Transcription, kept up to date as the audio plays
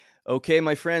Okay,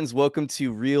 my friends, welcome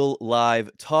to Real Live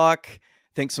Talk.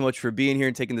 Thanks so much for being here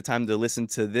and taking the time to listen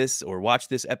to this or watch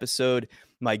this episode.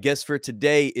 My guest for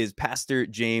today is Pastor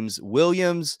James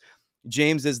Williams.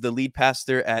 James is the lead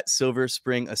pastor at Silver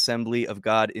Spring Assembly of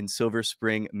God in Silver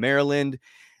Spring, Maryland.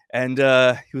 And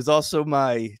he was also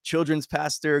my children's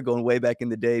pastor going way back in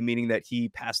the day, meaning that he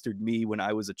pastored me when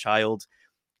I was a child.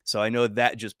 So I know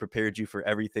that just prepared you for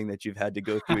everything that you've had to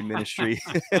go through in ministry.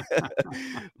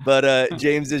 But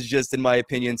James is just, in my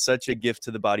opinion, such a gift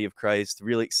to the body of Christ.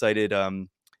 Really excited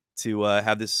to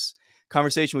have this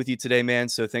conversation with you today, man.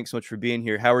 So thanks so much for being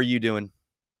here. How are you doing?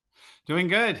 Doing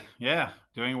good. Yeah,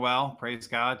 doing well. Praise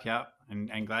God. Yep.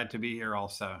 And glad to be here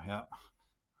also. Yep.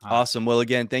 Uh, Awesome. Well,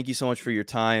 again, thank you so much for your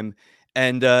time.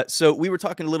 And so we were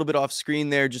talking a little bit off screen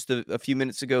there just a few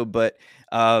minutes ago, but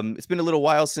it's been a little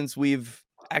while since we've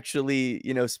actually,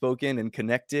 spoken and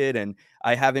connected. And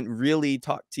I haven't really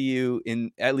talked to you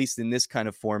in at least in this kind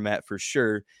of format for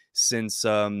sure since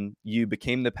you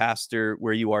became the pastor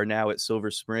where you are now at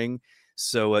Silver Spring.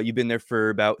 So you've been there for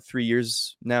about 3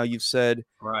 years now, you've said.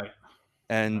 right.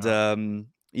 And Yeah.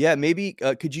 yeah, maybe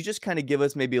could you just kind of give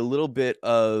us maybe a little bit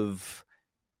of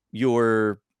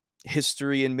your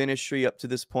history in ministry up to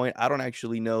this point? I don't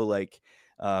actually know, like,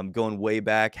 going way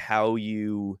back, how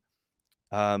you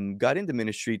got into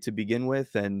ministry to begin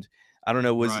with, and I don't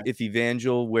know, was Right. if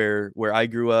Evangel, where I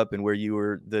grew up and where you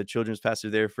were the children's pastor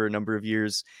there for a number of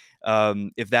years,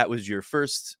 if that was your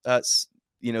first,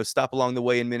 stop along the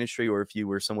way in ministry, or if you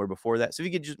were somewhere before that. So if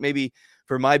you could just maybe,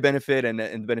 for my benefit and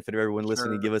the benefit of everyone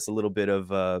listening, give Sure. us a little bit of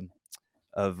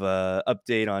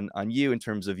update on you in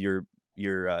terms of your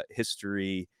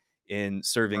history in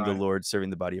serving the Right. Lord, serving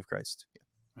the body of Christ.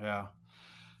 Yeah.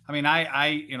 I mean,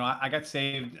 I got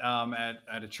saved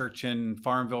at a church in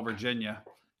Farmville, Virginia,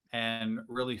 and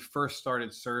really first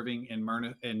started serving in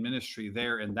ministry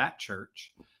there in that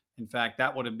church. In fact,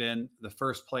 that would have been the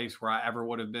first place where I ever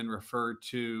would have been referred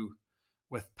to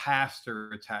with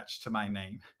pastor attached to my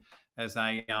name. As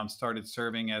I started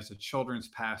serving as a children's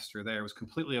pastor there, it was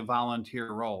completely a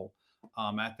volunteer role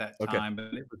at that Okay. time,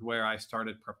 but it was where I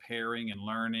started preparing and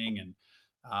learning. And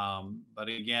but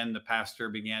again, the pastor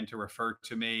began to refer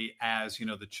to me as,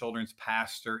 the children's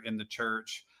pastor in the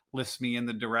church, list me in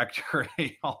the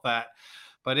directory, all that.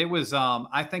 But it was,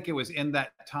 I think it was in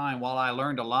that time while I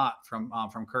learned a lot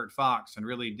from Kurt Fox and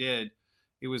really did.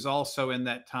 It was also in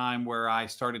that time where I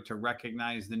started to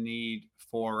recognize the need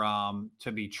for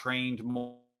to be trained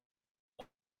more,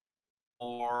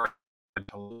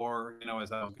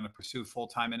 as I was going to pursue full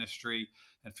time ministry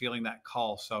and feeling that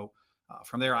call. So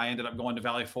from there, I ended up going to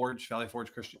Valley Forge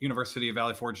Christian University of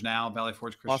Valley Forge now, Valley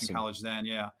Forge Christian Awesome. College. Then,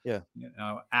 yeah, Yeah.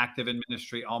 active in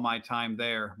ministry all my time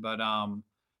there.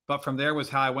 But from there was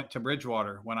how I went to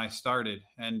Bridgewater when I started.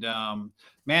 And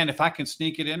man, if I can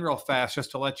sneak it in real fast,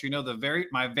 just to let you know,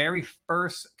 my very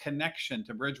first connection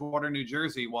to Bridgewater, New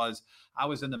Jersey was I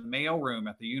was in the mail room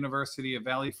at the University of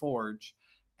Valley Forge,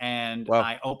 and Wow.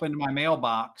 I opened my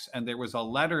mailbox, and there was a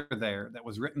letter there that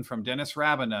was written from Dennis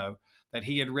Rabineau that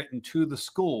he had written to the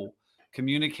school,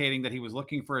 communicating that he was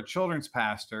looking for a children's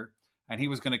pastor and he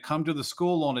was going to come to the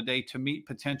school on a day to meet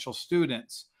potential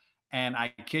students. And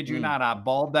I kid you Mm. not, I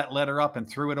balled that letter up and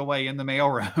threw it away in the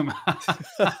mailroom.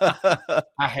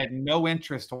 I had no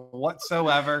interest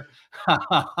whatsoever.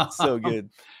 So good.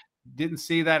 Didn't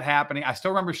see that happening. I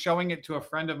still remember showing it to a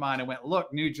friend of mine and went,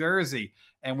 "Look, New Jersey,"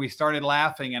 and we started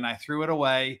laughing, and I threw it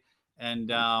away. And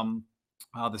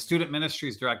the student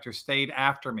ministries director stayed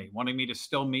after me, wanting me to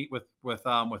still meet with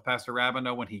Pastor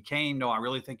Rabineau when he came. No, I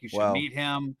really think you should Wow. meet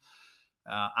him.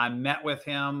 I met with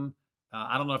him.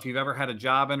 I don't know if you've ever had a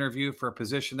job interview for a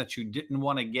position that you didn't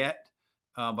want to get,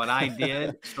 but I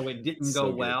did. So it didn't go So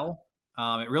good. well.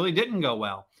 It really didn't go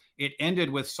well. It ended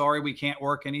with, "Sorry, we can't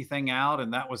work anything out,"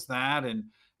 and that was that. And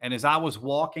as I was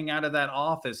walking out of that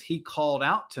office, he called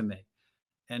out to me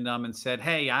and said,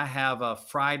 "Hey, I have a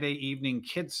Friday evening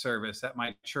kids service at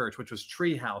my church," which was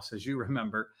Treehouse, as you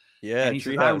remember. Yeah, And he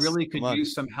says, "I treehouse. really Come could on.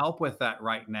 use some help with that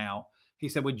right now." He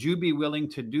said, "Would you be willing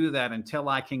to do that until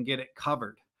I can get it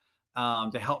covered,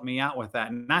 to help me out with that?"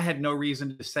 And I had no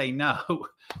reason to say no.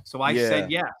 So I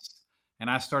said Yeah. yes. And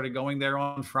I started going there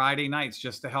on Friday nights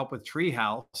just to help with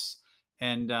Treehouse.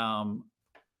 And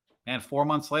and 4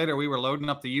 months later, we were loading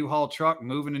up the U-Haul truck,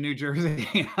 moving to New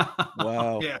Jersey.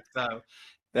 Wow. Yeah. So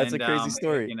That's a crazy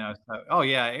story. oh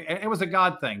yeah, it was a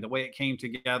God thing, the way it came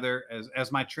together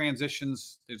as my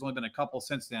transitions. There's only been a couple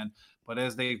since then, but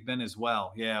as they've been as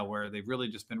well, yeah, where they've really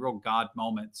just been real God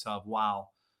moments of wow.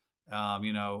 um,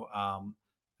 you know um,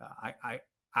 I, I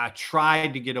I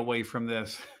tried to get away from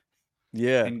this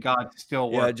Yeah. and God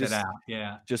still Yeah. worked it out.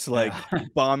 Yeah. Just Yeah.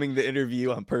 like bombing the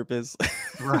interview on purpose.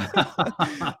 Right.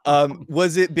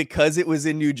 Was it because it was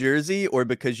in New Jersey or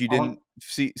because you didn't Oh,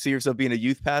 see yourself being a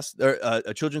youth pastor or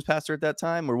a children's pastor at that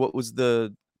time? Or what was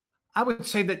the I would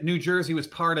say that New Jersey was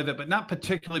part of it, but not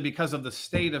particularly because of the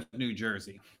state of New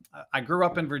Jersey. I grew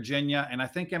up in Virginia, and I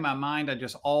think in my mind, I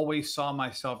just always saw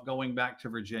myself going back to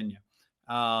Virginia.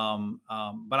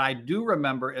 But I do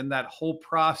remember in that whole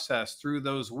process through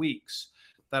those weeks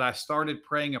that I started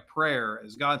praying a prayer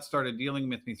as God started dealing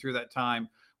with me through that time,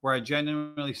 where I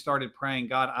genuinely started praying,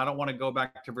 God, I don't want to go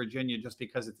back to Virginia just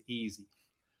because it's easy.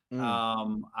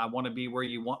 Mm, I want to be where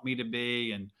you want me to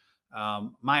be. And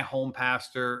my home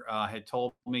pastor had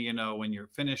told me, when you're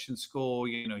finishing school,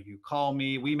 you call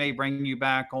me. We may bring you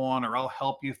back on, or I'll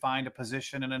help you find a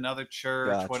position in another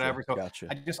church, gotcha, whatever. So gotcha.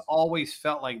 I just always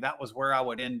felt like that was where I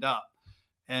would end up.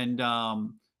 And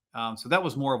so that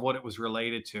was more of what it was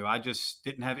related to. I just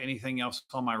didn't have anything else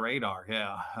on my radar.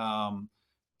 Yeah.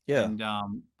 Yeah.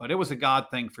 But it was a God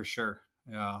thing for sure.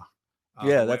 Yeah. The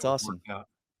Yeah, way that's it was awesome. worked out.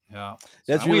 Yeah. So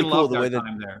That's and we really cool loved the our way that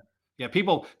time there. Yeah,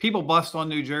 people bust on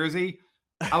New Jersey.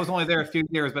 I was only there a few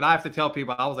years, but I have to tell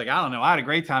people I was like, I don't know, I had a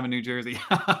great time in New Jersey.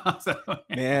 So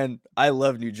man, I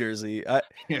love New Jersey.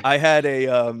 yeah, I had I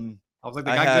was like,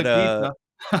 they I got had good a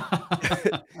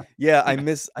pizza. yeah, Yeah, I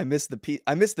miss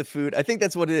the food. I think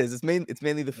that's what it is. It's mainly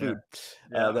the yeah, food,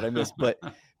 yeah. that I miss,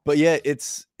 but yeah,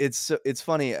 it's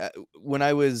funny, when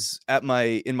I was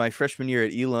in my freshman year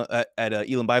at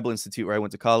Elam Bible Institute where I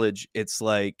went to college, it's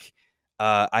like,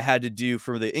 I had to do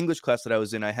for the English class that I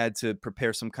was in, I had to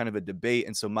prepare some kind of a debate,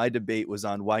 and so my debate was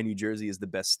on why New Jersey is the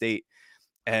best state,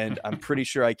 and I'm pretty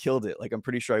sure I killed it. Like, I'm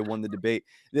pretty sure I won the debate.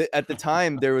 At the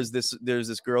time, there's this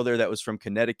girl there that was from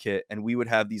Connecticut, and we would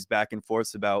have these back and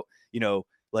forths about,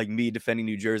 like me defending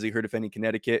New Jersey, her defending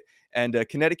Connecticut. And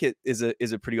Connecticut is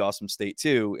a pretty awesome state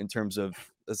too in terms of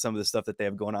some of the stuff that they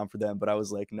have going on for them. But I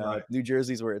was like, no, Right, New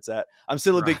Jersey's where it's at. I'm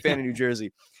still a big right, fan of New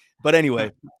Jersey. But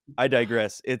anyway, I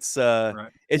digress. right.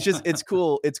 It's just it's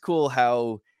cool. It's cool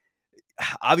how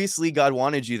obviously God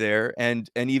wanted you there, and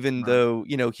even Right. though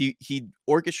he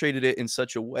orchestrated it in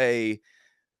such a way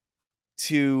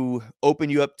to open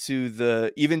you up to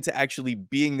the even to actually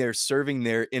being there, serving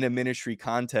there in a ministry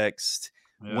context,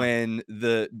 Yeah, when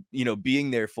being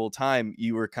there full time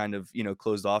you were kind of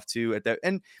closed off to at that.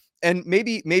 And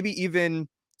maybe even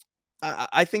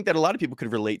I think that a lot of people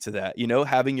could relate to that,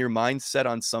 having your mind set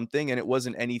on something and it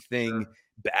wasn't anything sure.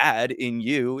 bad in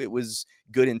you. It was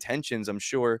good intentions, I'm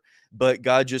sure, but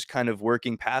God just kind of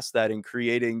working past that and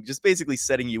creating, just basically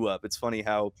setting you up. It's funny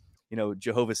how,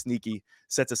 Jehovah Sneaky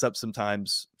sets us up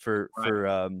sometimes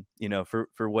Right.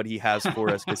 for what he has for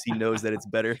us because he knows that it's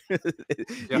better. He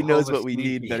knows Jehovah what we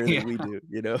need Sneaky. better than we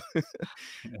Yeah. do.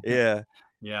 Yeah.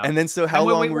 Yeah. And then so how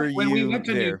And long were when we you went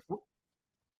to New there?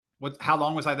 how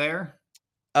long was I there?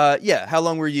 Yeah, how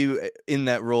long were you in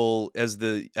that role as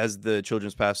the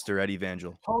children's pastor at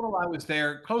Evangel? Total, I was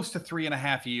there close to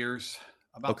 3.5 years,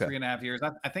 about Okay. 3.5 years.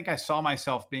 I think I saw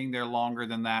myself being there longer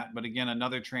than that. But again,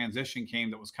 another transition came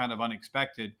that was kind of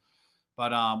unexpected.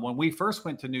 But when we first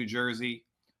went to New Jersey,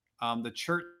 the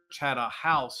church had a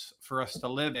house for us to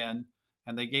live in,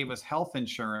 and they gave us health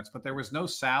insurance, but there was no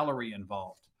salary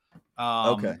involved.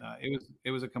 Okay.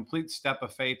 It was a complete step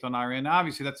of faith on our end.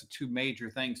 Obviously, that's the two major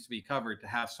things to be covered: to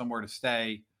have somewhere to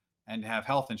stay and to have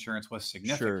health insurance was Sure.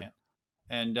 significant.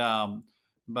 And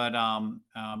but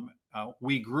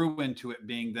we grew into it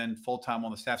being then full time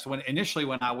on the staff. So when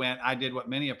I went, I did what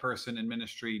many a person in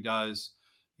ministry does.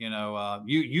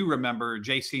 You remember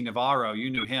J.C. Navarro? You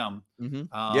knew him. Mhm.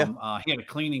 Yeah. He had a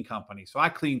cleaning company, so I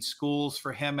cleaned schools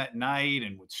for him at night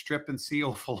and would strip and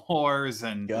seal floors.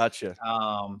 And Gotcha.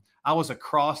 I was a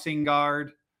crossing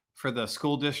guard for the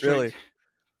school district. Really?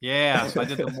 Yeah, so I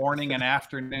did the morning and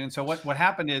afternoon. So what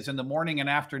happened is in the morning and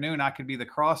afternoon, I could be the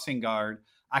crossing guard.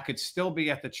 I could still be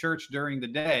at the church during the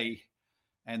day,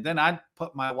 and then I'd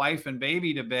put my wife and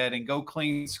baby to bed and go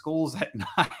clean schools at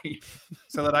night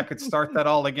so that I could start that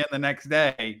all again the next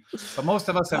day. But most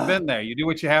of us have been there. You do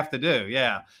what you have to do,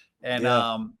 yeah, and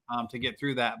Yeah. to get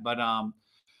through that.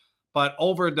 But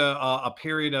over a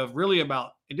period of really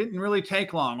about it didn't really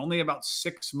take long, only about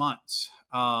 6 months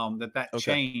that Okay.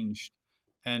 changed.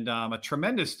 And a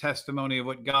tremendous testimony of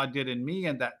what God did in me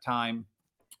at that time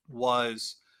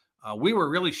was we were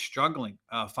really struggling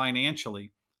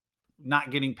financially.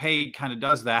 Not getting paid kind of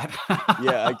does that.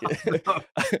 Yeah, I get So,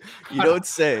 you don't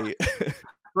say.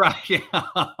 right. Yeah.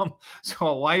 So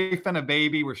a wife and a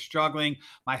baby were struggling.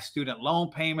 My student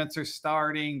loan payments are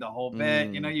starting, the whole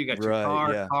bit. Mm, You got your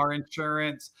right, yeah. car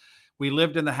insurance. we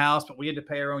lived in the house, but we had to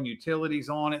pay our own utilities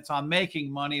on it. So I'm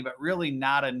making money, but really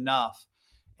not enough.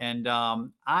 And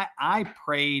I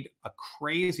prayed a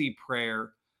crazy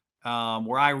prayer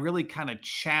where I really kind of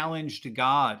challenged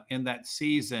God in that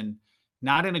season,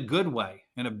 not in a good way,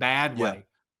 in a bad Yeah. way,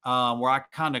 where I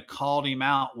kind of called him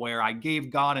out, where I gave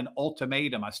God an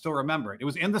ultimatum. I still remember it. It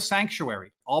was in the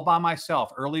sanctuary, all by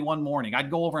myself, early one morning.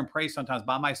 I'd go over and pray sometimes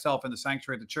by myself in the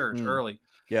sanctuary at the church Mm. early.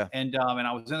 Yeah. And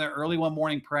I was in there early one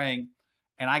morning praying,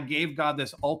 and I gave God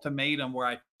this ultimatum where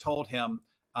I told him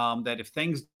that if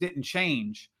things didn't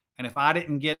change, and if I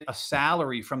didn't get a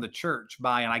salary from the church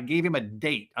by, and I gave him a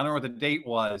date, I don't know what the date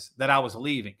was, that I was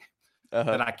leaving,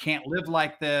 Uh-huh. that I can't live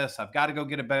like this. I've got to go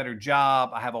get a better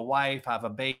job. I have a wife, I have a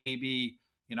baby,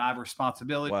 I have a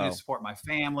responsibility to Wow. support my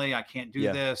family. I can't do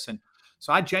Yeah. this. And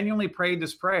so I genuinely prayed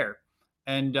this prayer.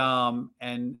 And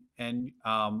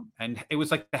it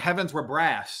was like the heavens were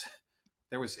brass.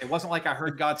 It wasn't like I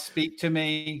heard God speak to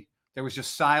me. There was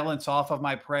just silence off of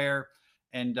my prayer.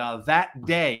 And that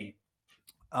day,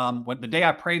 when the day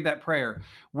I prayed that prayer,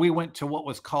 we went to what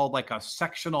was called like a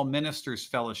sectional ministers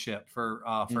fellowship for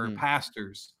Mhm.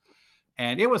 pastors,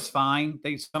 and it was fine.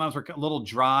 They sometimes were a little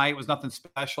dry. It was nothing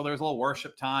special. There was a little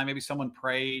worship time. Maybe someone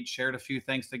prayed, shared a few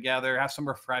things together, have some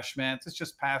refreshments. It's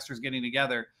just pastors getting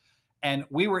together, and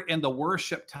we were in the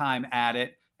worship time at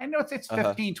it. And it's Uh-huh.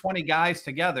 15, 20 guys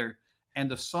together,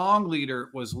 and the song leader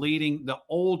was leading the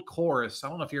old chorus. I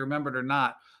don't know if you remember it or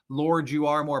not. Lord, you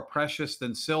are more precious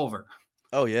than silver.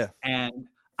 Oh, yeah. And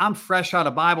I'm fresh out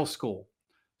of Bible school.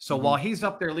 So while Mhm. he's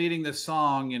up there leading this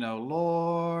song,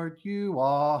 Lord, you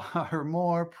are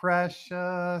more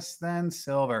precious than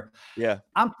silver. Yeah.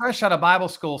 I'm fresh out of Bible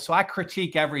school, so I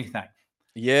critique everything. So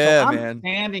Yeah, I'm man.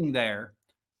 standing there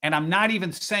and I'm not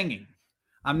even singing.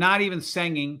 I'm not even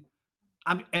singing.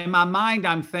 I'm in my mind,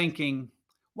 I'm thinking,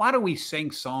 why do we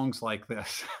sing songs like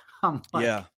this? I'm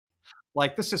Yeah.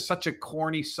 like, this is such a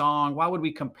corny song. Why would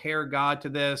we compare God to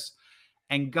this?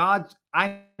 And God,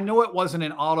 I know it wasn't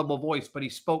an audible voice, but he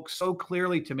spoke so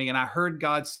clearly to me. And I heard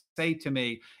God say to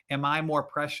me, am I more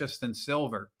precious than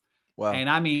silver? Wow. And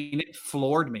I mean, it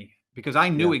floored me because I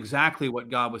knew Yeah. exactly what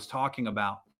God was talking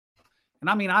about. And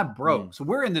I mean, I Mm. broke. So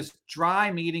we're in this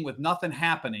dry meeting with nothing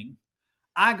happening.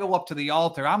 I go up to the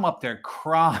altar. I'm up there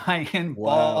crying,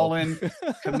 Wow. bawling,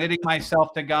 committing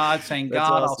myself to God, saying, That's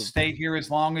God, I'll awesome. stay here as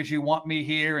long as you want me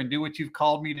here and do what you've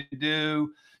called me to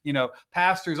do.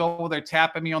 Pastors over there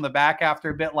tapping me on the back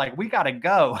after a bit, like, we got to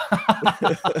go.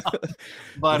 What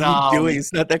But are you doing?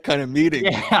 It's not that kind of meeting.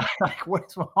 yeah, like,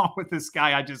 what's wrong with this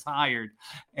guy I just hired?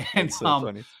 And That's so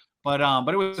funny. but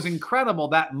it was incredible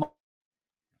that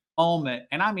moment.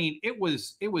 And I mean, it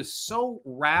was so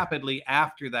rapidly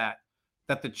after that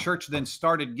the church then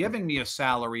started giving me a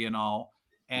salary and all.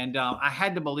 And I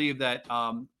had to believe that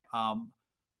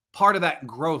part of that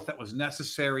growth that was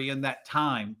necessary in that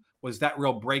time was that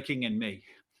real breaking in me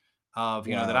of,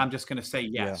 that Wow. I'm just going to say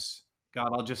Yeah. yes. God,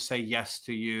 I'll just say yes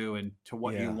to you and to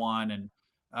what you Yeah. want. And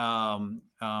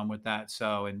with that.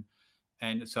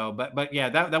 But yeah,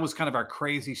 that was kind of our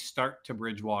crazy start to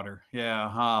Bridgewater.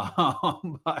 Yeah.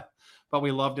 But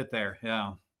we loved it there.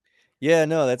 Yeah. Yeah,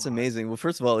 no, that's amazing. Well,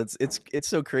 first of all, it's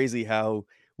so crazy how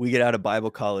we get out of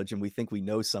Bible college and we think we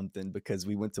know something because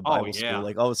we went to Oh Bible school. yeah.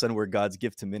 Like all of a sudden we're God's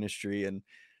gift to ministry and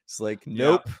it's like, Yeah.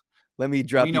 nope. Let me We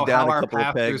drop you know down how a our couple of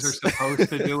pastors are pegs. supposed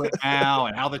to do it now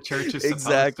and how the church is supposed to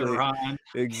Exactly. run.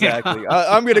 Yeah. Exactly.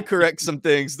 I'm gonna correct some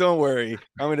things. Don't worry.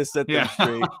 I'm gonna set them Yeah.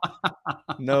 straight.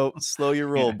 No, slow your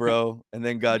roll, Yeah. bro. And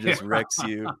then God Yeah. just wrecks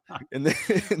you in the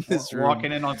in this room.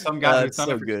 Walking in on some guy who's It's done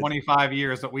so it for good. 25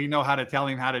 years, but we know how to tell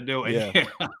him how to do it. Yeah.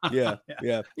 Yeah.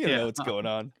 Yeah. You don't know Yeah. what's going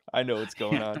on. I know what's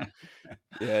going on. Yeah.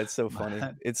 Yeah, it's so funny.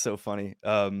 But It's so funny.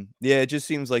 Yeah, it just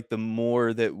seems like the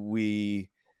more that we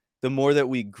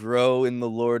grow in the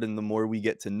Lord and the more we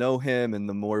get to know him and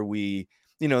the more the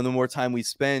more time we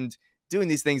spend doing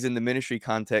these things in the ministry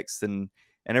context and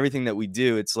everything that we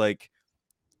do, it's like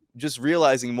just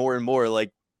realizing more and more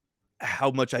like how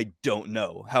much I don't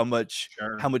know, how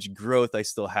sure. much growth I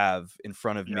still have in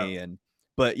front of Yep. me and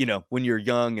but when you're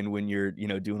young and when you're,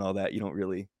 doing all that, you don't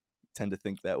really tend to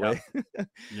think that Yep. way.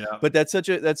 Yep. But that's such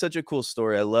a cool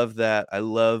story. I love that. I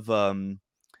love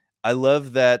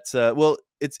that well,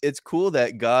 it's cool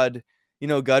that God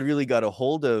really got a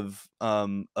hold of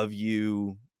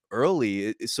you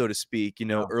early, so to speak,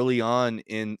 Yeah. early on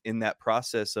in that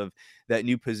process of that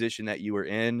new position that you were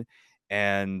in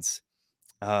and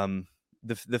um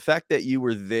the fact that you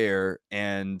were there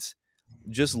and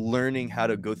just learning how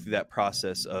to go through that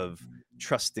process of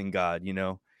trusting God,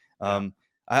 Yeah. um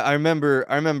I remember,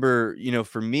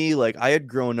 for me, like I had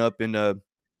grown up in a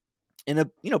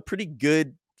pretty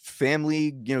good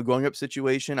family, growing up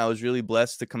situation. I was really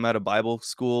blessed to come out of Bible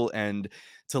school and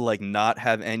to like not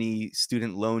have any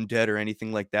student loan debt or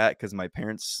anything like that because my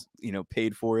parents,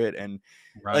 paid for it and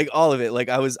Right. like all of it. Like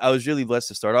I was really blessed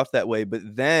to start off that way. But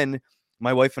then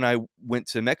my wife and I went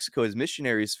to Mexico as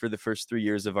missionaries for the first 3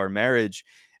 years of our marriage.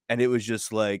 And it was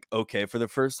just like, okay, for the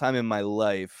first time in my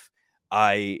life,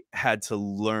 I had to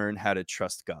learn how to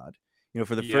trust God.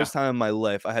 For the Yeah. first time in my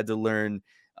life, I had to learn,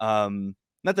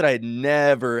 not that I had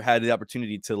never had the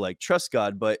opportunity to like trust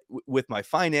God, but with my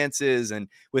finances and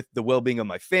with the well-being of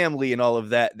my family and all of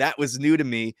that, that was new to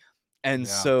me. And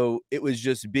Yeah. so it was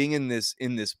just being in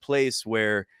this place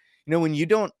where, when you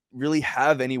don't really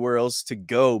have anywhere else to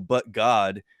go but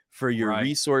God for your Right.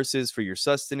 resources, for your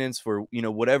sustenance, for,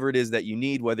 whatever it is that you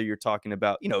need, whether you're talking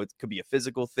about, it could be a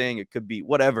physical thing, it could be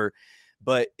whatever.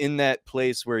 But in that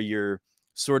place where you're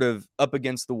sort of up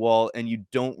against the wall and you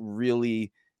don't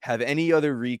really have any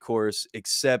other recourse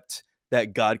except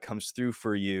that God comes through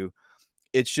for you,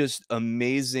 it's just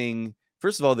amazing.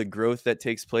 First of all, the growth that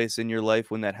takes place in your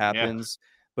life when that Yeah. happens,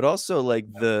 but also like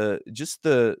Yeah.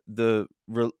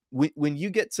 when you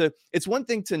get to, it's one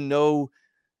thing to know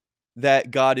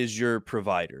that God is your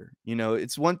provider.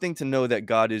 It's one thing to know that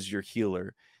God is your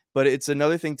healer, but it's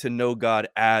another thing to know God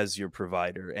as your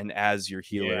provider and as your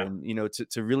healer. Yeah. And,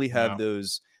 to really have Yeah.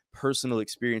 those personal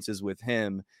experiences with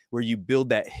Him where you build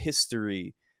that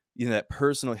history, that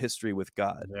personal history with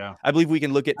God. Yeah. I believe we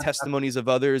can look at testimonies of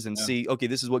others and Yeah. see, okay,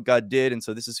 this is what God did. And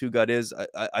so this is who God is.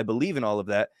 I believe in all of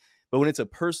that. But when it's a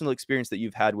personal experience that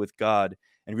you've had with God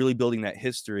and really building that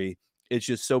history, it's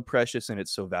just so precious and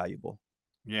it's so valuable.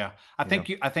 Yeah. You know?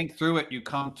 I think through it you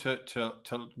come to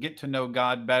get to know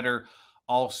God better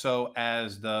also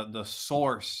as the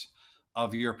source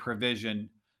of your provision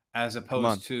as Come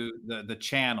on. opposed to the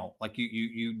channel. Like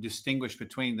you distinguish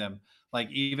between them. Like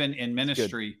even in It's good.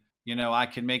 ministry, I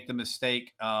can make the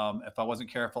mistake if I wasn't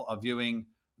careful of viewing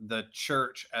the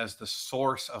church as the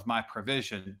source of my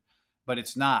provision, but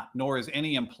it's not, nor is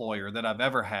any employer that I've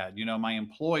ever had. My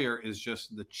employer is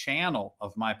just the channel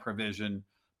of my provision,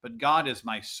 but God is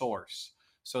my source.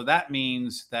 So that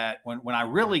means that when I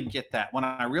really get that, when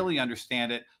I really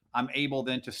understand it, I'm able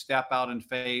then to step out in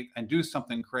faith and do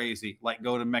something crazy, like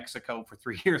go to Mexico for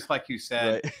 3 years, like you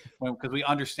said, Right. because we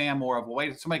understand more of, well,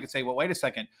 wait, somebody could say, well, wait a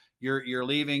second, you're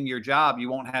leaving your job, you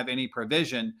won't have any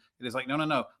provision. It is like, no, no,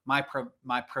 no,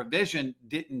 my provision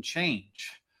didn't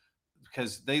change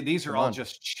because these are Come all on.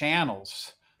 just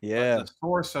channels, but the Yeah.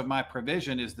 source of my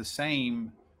provision is the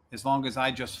same as long as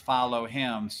I just follow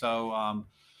Him. So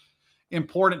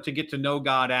important to get to know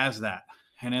God as that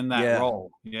and in that Yeah.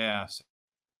 role. Yeah.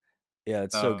 Yeah,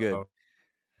 it's so good. So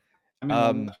I mean,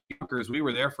 when Um, Yonkers, we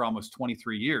were there for almost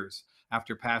 23 years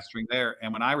after pastoring there.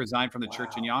 And when I resigned from the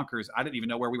church in wow. Yonkers, I didn't even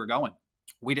know where we were going.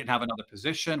 We didn't have another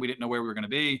position. We didn't know where we were going to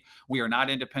be. We are not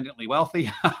independently wealthy.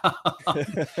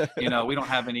 We don't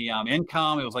have any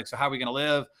income. It was like, so how are we going to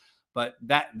live? But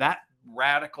that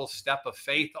radical step of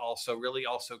faith also really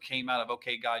also came out of,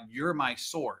 okay, God, you're my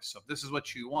source. So if this is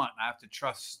what you want, I have to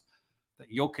trust that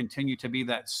you'll continue to be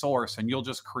that source and you'll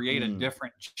just create a Mm,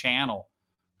 different channel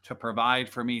to provide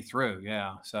for me through.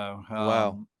 Yeah. So,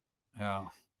 wow. yeah.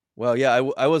 Well,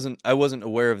 yeah, I wasn't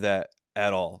aware of that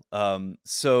at all.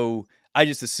 So I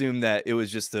just assumed that it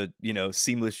was just a,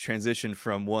 seamless transition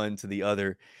from one to the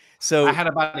other. I So, had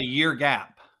about a year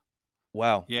gap.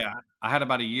 wow. Yeah. I had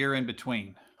about a year in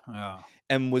between.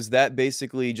 And was that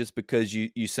basically just because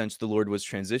you sensed the Lord was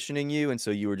transitioning you, and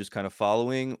so you were just kind of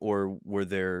following, or were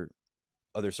there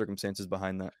other circumstances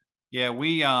behind that? Yeah.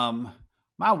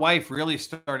 My wife really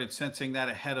started sensing that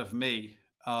ahead of me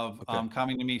of Okay.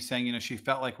 coming to me saying, she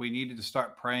felt like we needed to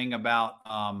start praying about,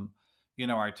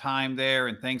 our time there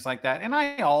and things like that. And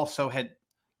I also had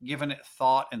given it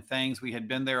thought and things. We had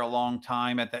been there a long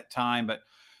time at that time, but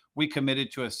we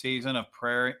committed to a season of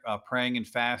prayer, praying and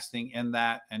fasting in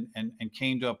that, and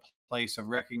came to a place of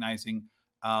recognizing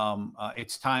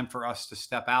it's time for us to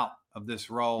step out of this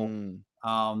role.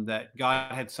 Mm, That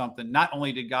God had something. Not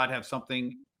only did God have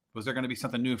something, was there going to be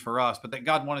something new for us, but that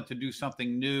God wanted to do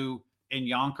something new in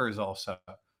Yonkers also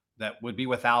that would be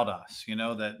without us.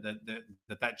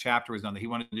 That chapter was done. That He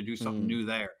wanted to do something mm, new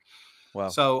there. wow.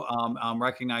 So I'm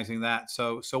recognizing that.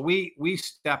 So we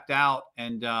stepped out,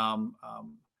 and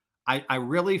I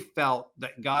really felt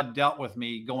that God dealt with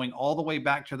me going all the way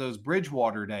back to those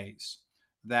Bridgewater days.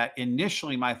 That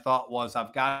initially my thought was,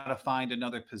 I've got to find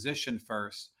another position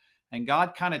first, and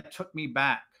God kind of took me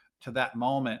back to that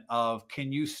moment of,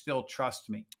 can you still trust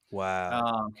me?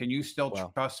 Wow. Can you still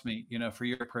Wow. trust me? For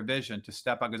your provision to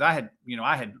step out, because I had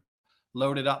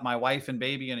loaded up my wife and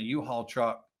baby in a U-Haul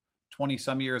truck 20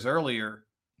 some years earlier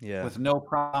Yeah. with no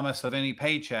promise of any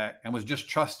paycheck, and was just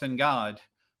trusting God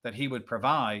that He would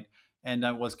provide. And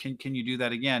was, can you do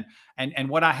that again? And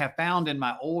what I have found in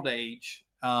my old age,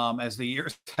 as the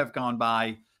years have gone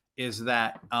by, is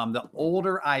that the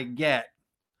older I get,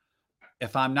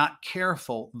 if I'm not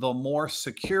careful, the more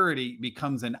security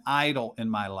becomes an idol in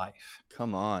my life,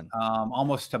 Come on.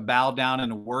 almost to bow down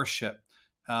and worship.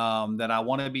 That I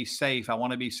want to be safe, I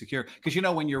want to be secure. Because,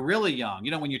 when you're really young,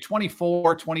 when you're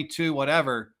 24, 22,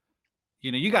 whatever,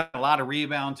 you got a lot of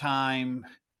rebound time.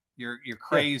 You're Yeah.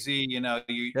 crazy. Yeah.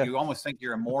 You almost think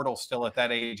you're immortal still at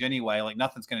that age anyway. Like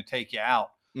nothing's going to take you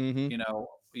out.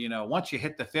 Mm-hmm. Once you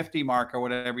hit the 50 mark or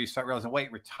whatever, you start realizing,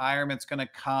 wait, retirement's going to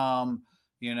come.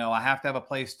 I have to have a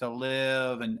place to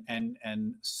live,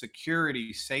 and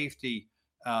security, safety,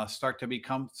 start to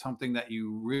become something that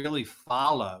you really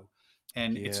follow.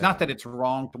 And it's not Yeah. that it's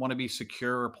wrong to want to be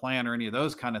secure or plan or any of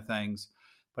those kind of things.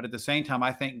 But at the same time,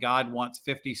 I think God wants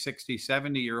 50, 60,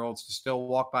 70-year-olds to still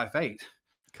walk by faith.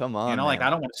 Come on, Like I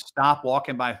man. don't want to stop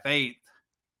walking by faith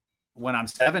when I'm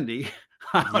 70.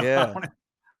 Yeah.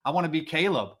 I want to be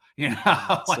Caleb,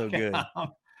 So like good.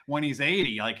 when he's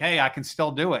 80, like, hey, I can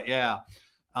still do it. Yeah.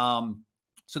 Um,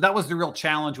 so that was the real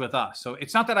challenge with us. So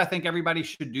it's not that I think everybody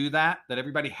should do that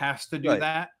everybody has to do Right.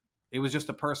 that. It was just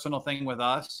a personal thing with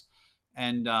us.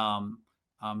 And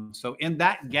so in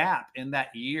that gap, in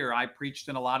that year, I preached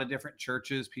in a lot of different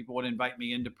churches. People would invite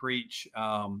me in to preach.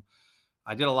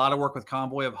 I did a lot of work with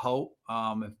Convoy of Hope.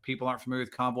 If people aren't familiar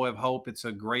with Convoy of Hope, it's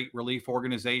a great relief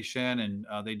organization, and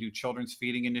they do children's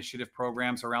feeding initiative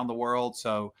programs around the world.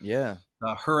 So Yeah.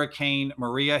 Hurricane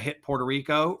Maria hit Puerto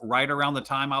Rico right around the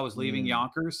time I was leaving Mm.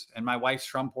 Yonkers, and my wife's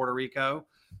from Puerto Rico.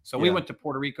 So we Yeah. went to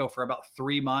Puerto Rico for about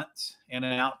 3 months in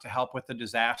and out to help with the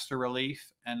disaster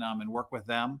relief and work with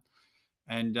them.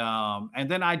 And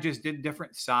then I just did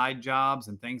different side jobs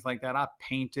and things like that. I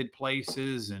painted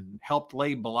places and helped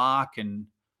lay block and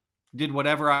did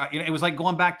whatever it was like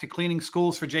going back to cleaning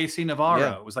schools for JC Yeah.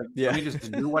 Navarro. It was like, let Yeah. me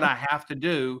just do what I have to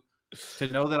do to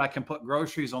know that I can put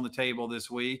groceries on the table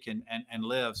this week and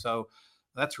live. So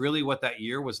that's really what that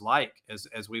year was like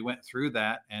as we went through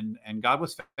that. And God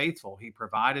was faithful. He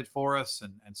provided for us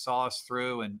and saw us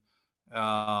through. And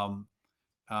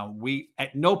we,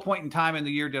 at no point in time in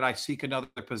the year did I seek another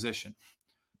position.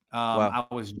 Wow.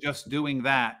 I was just doing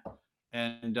that.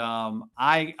 And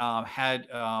I had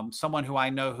someone who I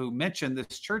know who mentioned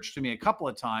this church to me a couple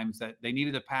of times, that they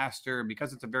needed a pastor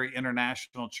because it's a very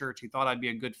international church. He thought I'd be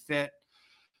a good fit.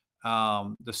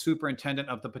 The superintendent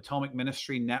of the Potomac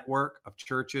Ministry Network of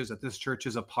churches that this church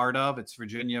is a part of, it's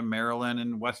Virginia, Maryland,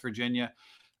 and West Virginia.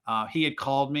 He had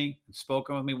called me and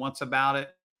spoken with me once about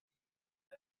it.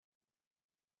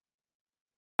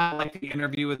 I like the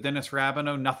interview with Dennis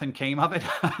Rabineau. Nothing came of it.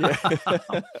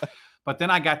 Yeah. But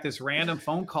then I got this random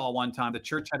phone call one time. The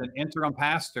church had an interim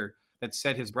pastor that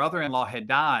said his brother-in-law had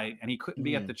died and he couldn't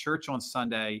be at Mm. the church on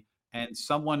Sunday. And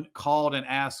someone called and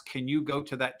asked, can you go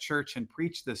to that church and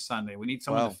preach this Sunday? We need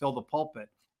someone to Wow. fill the pulpit.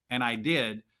 And I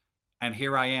did. And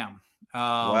here I am.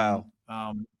 Wow.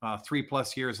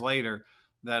 3+ years later,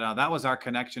 that was our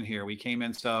connection here. We came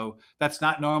in. So that's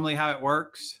not normally how it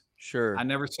works. I Sure.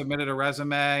 never submitted a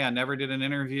resume. I never did an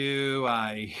interview.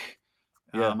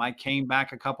 Yeah. I came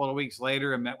back a couple of weeks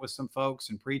later and met with some folks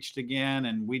and preached again.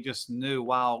 And we just knew,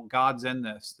 wow, God's in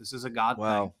this. This is a God thing.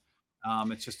 Wow.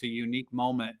 It's just a unique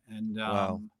moment.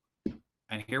 Wow.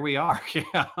 And here we are.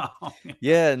 Yeah.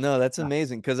 Yeah, no, that's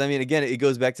amazing. Because I mean, again, it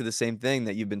goes back to the same thing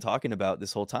that you've been talking about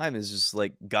this whole time, is just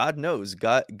like God knows.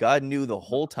 God knew the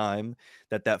whole time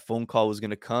that that phone call was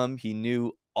gonna come. He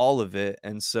knew all of it,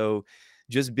 and so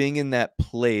just being in that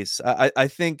place, I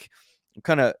think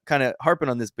kinda harping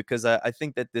on this because I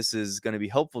think that this is gonna be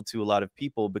helpful to a lot of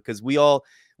people because we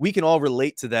can all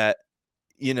relate to that,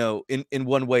 in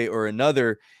one way or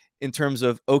another in terms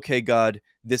of, okay, God,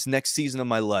 this next season of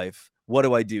my life, what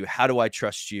do I do? How do I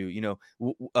trust you?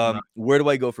 Right. Where do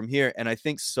I go from here? And I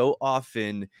think so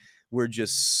often we're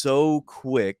just so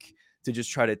quick to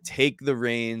just try to take the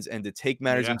reins and to take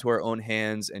matters Yeah. into our own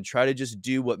hands and try to just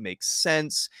do what makes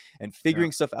sense and Yeah.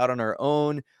 figuring stuff out on our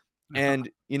own. Yeah.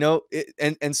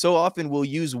 And and so often we'll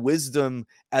use wisdom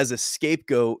as a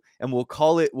scapegoat and well,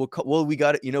 we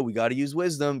got to we got to use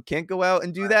wisdom, can't go out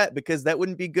and do Right. that because that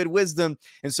wouldn't be good wisdom.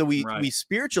 And so we Right.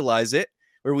 spiritualize it,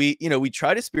 or we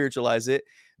try to spiritualize it,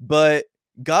 but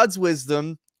God's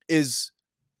wisdom is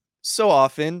so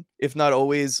often, if not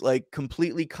always, like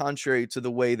completely contrary to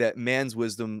the way that man's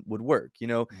wisdom would work.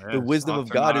 The His wisdom of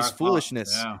thoughts are God not is our thoughts.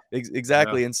 foolishness. Yeah. Yeah.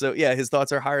 Exactly. And so yeah, his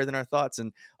thoughts are higher than our thoughts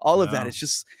and all of that. Yeah. It's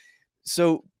just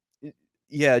so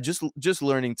yeah, just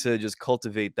learning to just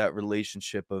cultivate that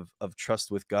relationship of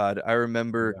trust with God. I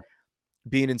remember Yeah.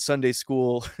 being in Sunday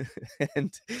school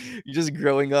and just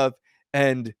growing up,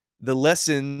 and the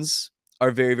lessons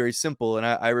are very, very simple. And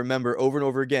I remember over and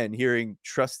over again hearing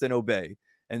trust and obey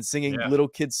and singing Yeah. little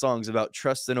kid songs about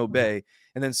trust and Mhm. obey.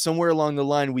 And then somewhere along the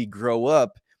line, we grow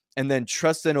up, and then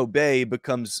trust and obey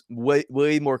becomes way,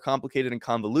 way more complicated and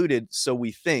convoluted. So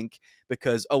we think,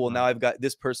 because, oh, well, now Right. I've got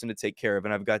this person to take care of,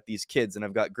 and I've got these kids, and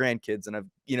I've got grandkids, and I've,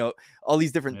 all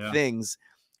these different Yeah. things.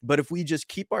 But if we just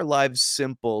keep our lives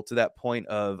simple to that point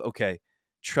of, okay,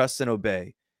 trust and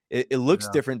obey, it looks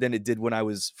Yeah. different than it did when I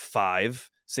was 5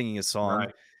 singing a song,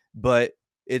 Right. but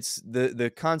it's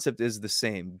the concept is the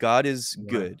same. God is Right.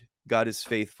 good. God is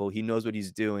faithful. He knows what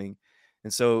he's doing.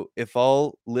 And so if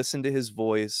I'll listen to his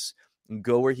voice and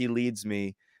go where he leads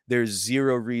me, there's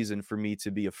zero reason for me to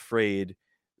be afraid.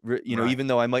 Right. Even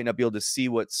though I might not be able to see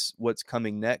what's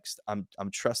coming next, I'm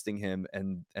trusting him,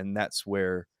 and that's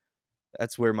where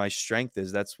my strength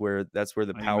is. That's where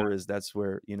the Amen. power is. That's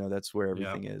where Yeah.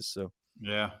 everything is. So,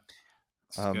 Yeah.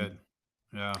 It's um, good.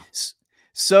 Yeah. s-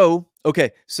 so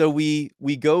okay, so we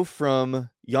go from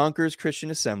Yonkers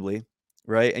Christian Assembly,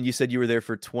 right? And you said you were there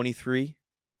for 23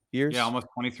 Yeah. years. Almost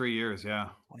 23 years. Yeah.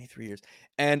 23 years.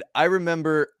 And I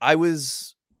remember I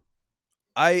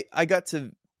got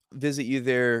to visit you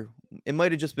there. It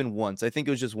might have just been once. I think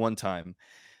it was just one time.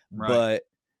 Right.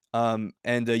 But,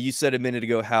 and, you said a minute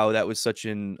ago how that was such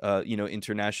an,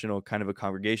 international kind of a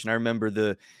congregation. I remember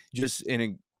the just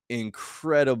an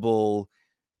incredible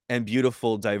and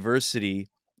beautiful diversity,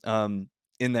 in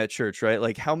that church, right?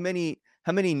 Like, how many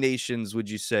nations would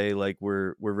you say, like,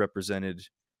 were represented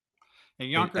In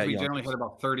in Yonkers, at we generally had Yonkers?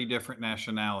 about 30 different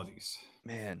nationalities.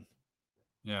 Man,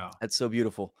 Yeah. that's so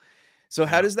beautiful. So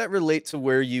how Yeah. does that relate to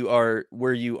where you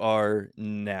are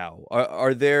now?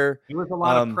 Are there, It was a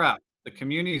lot of um prep. The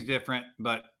community is different,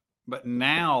 but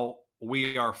now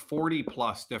we are 40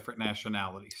 plus different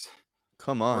nationalities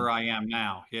come where on. I am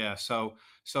now. Yeah. So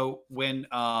when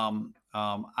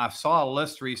I saw a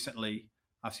list recently,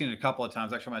 I've seen it a couple of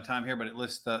times actually my time here, but it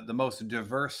lists the most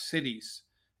diverse cities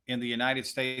in the United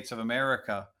States of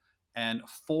America. And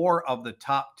four of the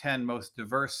top 10 most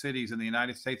diverse cities in the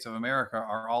United States of America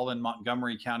are all in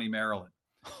Montgomery County, Maryland,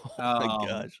 Oh my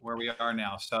gosh. where we are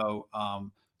now. So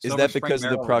Is Silver that Spring, because of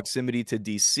the Maryland. proximity to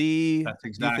DC, That's do you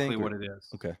exactly think? Or what it is.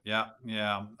 okay. Yeah,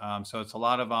 yeah. So it's a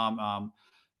lot of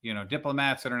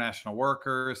diplomats, international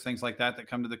workers, things like that that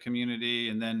come to the community,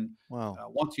 and then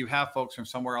Wow. once you have folks from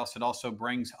somewhere else, it also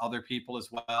brings other people as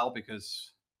well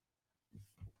because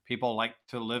people like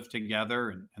to live together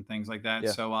and things like that.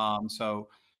 Yeah. So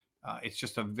it's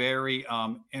just a very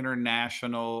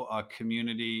international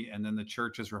community, and then the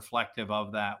church is reflective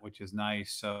of that, which is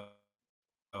nice. So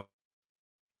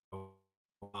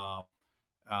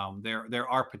um, there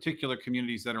are particular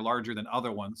communities that are larger than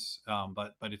other ones,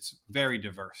 but it's very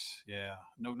diverse. Yeah,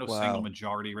 no single Wow.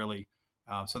 majority really.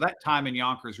 So that time in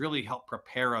Yonkers really helped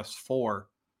prepare us for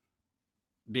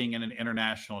being in an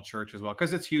international church as well,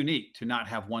 because it's unique to not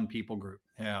have one people group.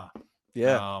 Yeah,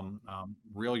 Yeah.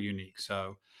 real unique.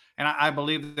 So, and I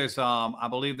believe there's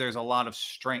a lot of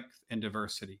strength in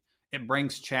diversity. It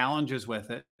brings challenges with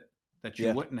it that you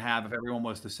Yeah. wouldn't have if everyone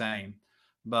was the same.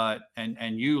 But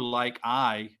and you like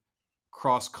I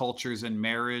cross cultures and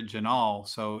marriage and all.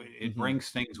 So it Mhm.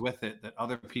 brings things with it that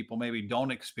other people maybe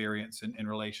don't experience in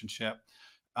relationship.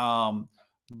 Um,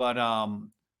 but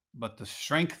um, but the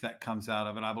strength that comes out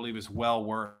of it, I believe, is well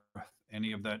worth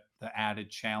any of the added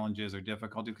challenges or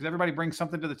difficulty because everybody brings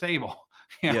something to the table.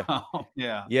 Yeah.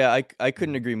 Yeah. Yeah, I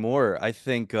couldn't agree more. I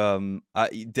think,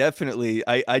 I definitely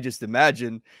I just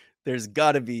imagine there's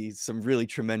gotta be some really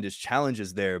tremendous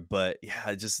challenges there, but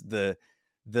yeah, just the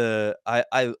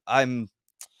I'm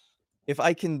if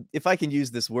I can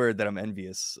use this word, that I'm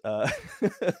envious, but,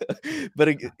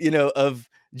 of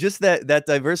just that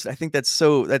diversity. I think that's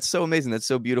so amazing, that's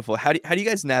so beautiful. How do you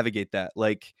guys navigate that?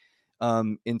 Like,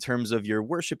 in terms of your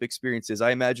worship experiences,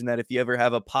 I imagine that if you ever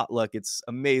have a potluck, it's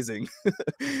amazing.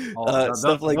 Oh,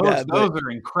 Stuff like that, but those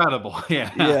are incredible.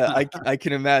 Yeah. yeah, I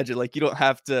can imagine, like, you don't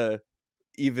have to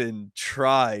even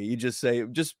try. You just say,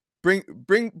 "Just bring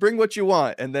what you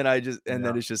want," and then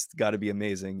Yeah. it's just gotta be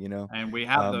amazing, you know? And we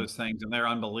have Um, those things, and they're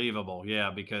unbelievable. Yeah,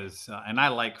 because and I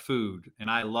like food, and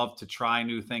I love to try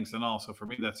new things, and also for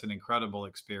me, that's an incredible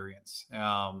experience.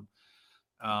 Um,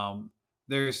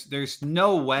 there's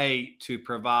no way to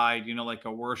provide, like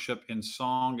a worship and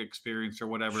song experience or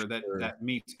whatever sure, that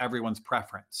meets everyone's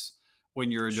preference when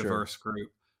you're a sure. diverse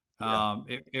group. Yeah.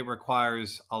 It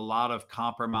requires a lot of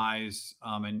compromise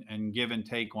and give and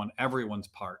take on everyone's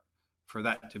part for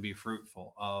that to be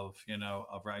fruitful of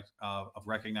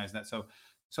recognizing that. So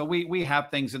So we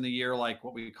have things in the year like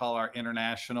what we call our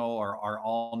international or our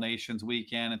all nations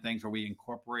weekend and things where we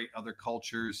incorporate other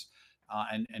cultures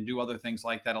and do other things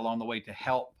like that along the way to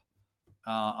help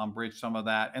bridge some of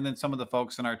that. And then some of the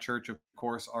folks in our church, of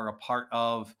course, are a part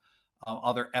of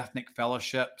other ethnic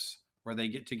fellowships where they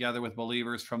get together with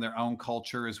believers from their own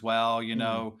culture as well.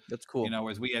 That's cool.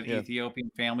 As we have Yeah.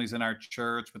 Ethiopian families in our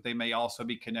church, but they may also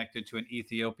be connected to an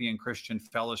Ethiopian Christian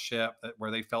fellowship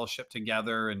where they fellowship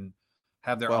together and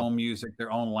have their Wow. own music,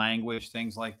 their own language,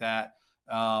 things like that.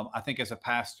 I think as a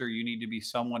pastor, you need to be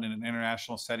someone in an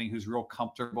international setting who's real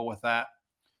comfortable with that.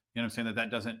 You know what I'm saying?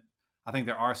 That doesn't, I think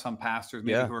there are some pastors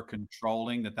maybe Yeah. who are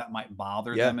controlling that might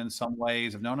bother Yeah. them in some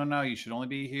ways of no, no, no, you should only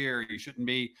be here. You shouldn't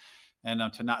be.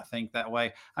 And to not think that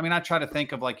way. I mean, I try to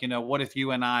think of like, what if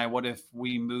what if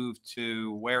we moved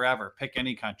to wherever, pick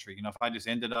any country, if I just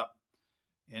ended up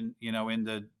in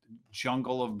the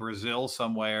jungle of Brazil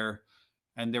somewhere,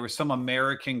 and there was some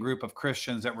American group of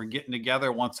Christians that were getting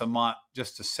together once a month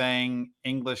just to sing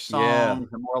English Yeah. songs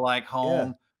and more like Yeah.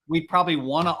 home. We'd probably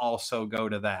want to also go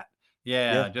to that.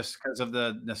 Yeah. Yeah, just because of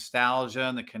the nostalgia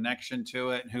and the connection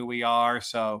to it and who we are.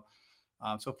 So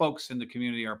folks in the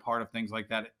community are part of things like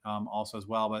that also as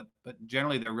well. But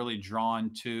generally, they're really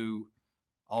drawn to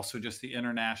also just the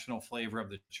international flavor of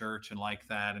the church and like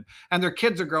that. And their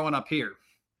kids are growing up here.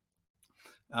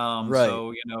 Right.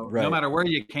 So, no Right. matter where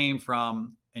you came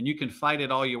from, and you can fight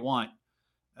it all you want,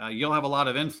 you'll have a lot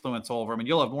of influence over them, and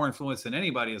you'll have more influence than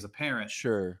anybody as a parent.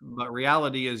 Sure. But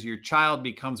reality is, your child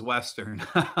becomes Western,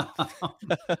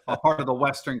 or part of the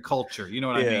Western culture. You know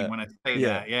what I mean Yeah. when I say Yeah.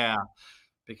 that? Yeah,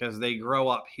 because they grow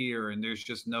up here, and there's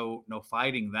just no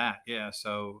fighting that. Yeah,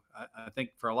 so I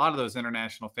think for a lot of those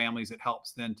international families, it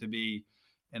helps them to be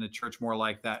in a church more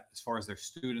like that as far as their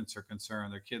students are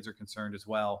concerned, their kids are concerned as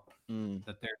well, Mm.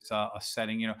 that there's a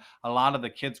setting. A lot of the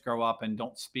kids grow up and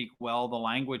don't speak well the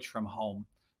language from home.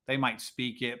 They might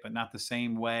speak it, but not the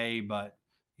same way. But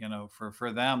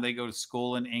for them, they go to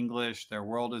school in English. Their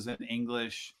world is in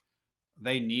English.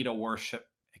 They need a worship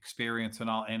experience and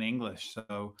all in English.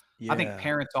 So I think Yeah.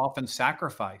 parents often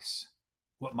sacrifice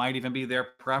what might even be their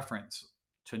preference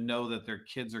to know that their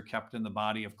kids are kept in the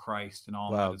body of Christ and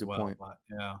all that Wow. as Good well. point. But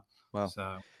yeah, Wow.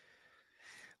 so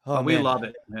Oh but we man. love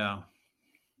it. Yeah,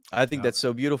 I think yeah, that's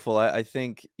so beautiful. I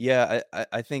think, yeah,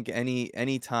 I think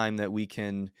any time that we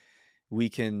can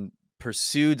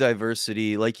pursue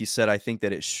diversity, like you said, I think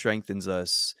that it strengthens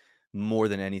us more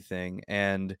than anything.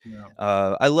 And yeah.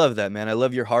 I love that, man. I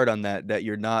love your heart on that. That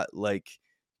you're not like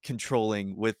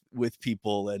controlling with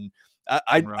people. And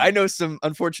I Right. know some.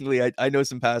 Unfortunately, I know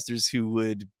some pastors who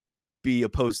would be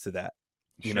opposed to that.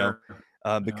 You know, Sure.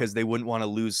 Yeah. because they wouldn't want to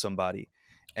lose somebody.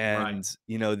 Right.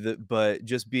 And but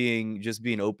just being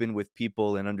open with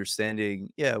people and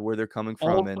understanding, yeah, where they're coming from.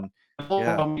 Old And old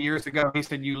yeah, told me years ago, he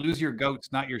said, "You lose your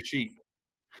goats, not your sheep."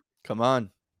 come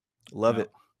on, love Yeah.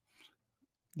 it,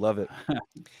 love it.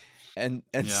 And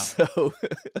Yeah. so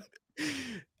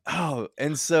oh,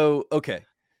 and so okay.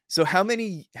 So how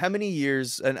many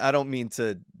years, and I don't mean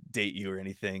to date you or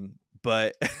anything,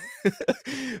 but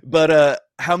but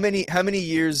how many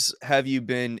years have you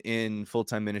been in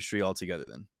full-time ministry altogether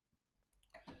then?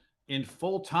 In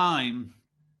full time,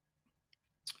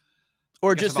 I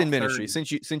Or guess just in about ministry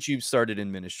 30. since you started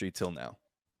in ministry till now?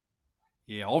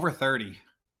 Yeah, over 30.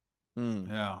 Mm.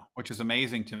 Yeah, which is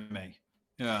amazing to me.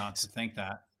 Yeah, to S think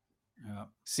that. Yeah.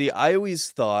 See, I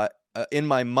always thought, in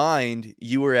my mind,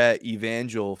 you were at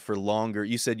Evangel for longer.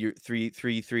 You said you're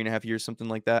 3.5 years, something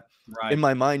like that? In Right.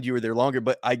 my mind, you were there longer,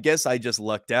 but I guess I just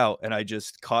lucked out and I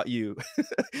just caught you.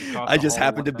 You caught I the just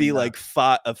happened whole to be yeah. like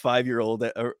a 5-year-old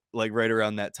or like right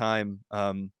around that time,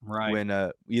 Right.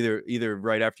 when, either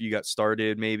right after you got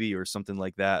started maybe or something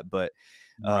like that, Right.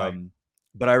 um,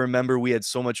 but I remember we had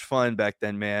so much fun back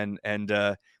then, man. And,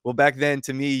 well, back then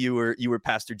to me, you were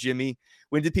Pastor Jimmy.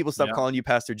 When did people stop Yeah. calling you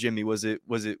Pastor Jimmy? Was it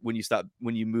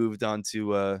when you moved on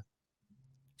to,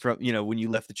 from when you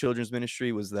left the children's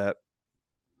ministry?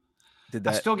 Did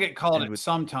I that still get called end it with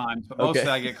sometimes, but okay. mostly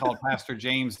I get called Pastor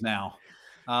James now.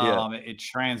 Yeah. It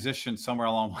transitioned somewhere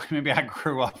along. Maybe I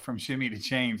grew up from Jimmy to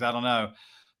James. I don't know.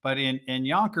 But in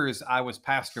Yonkers, I was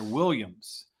Pastor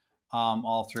Williams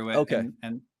all through it, Okay.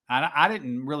 and I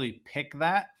didn't really pick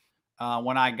that.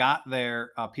 When I got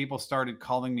there, people started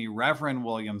calling me Reverend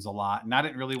Williams a lot, and I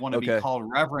didn't really want to be Okay. called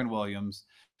Reverend Williams.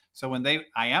 So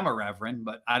I am a Reverend,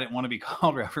 but I didn't want to be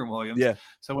called Reverend Williams. Yeah.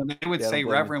 So when they would Yeah, I don't say blame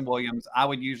you. Reverend Williams, I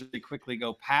would usually quickly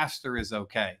go, Pastor is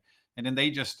okay. And then they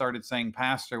just started saying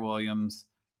Pastor Williams.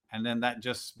 And then that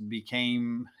just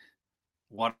became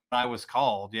what I was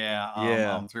called. Yeah.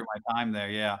 Yeah. Through my time there.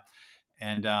 Yeah.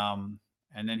 And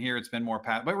And then here it's been more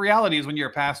but reality is when you're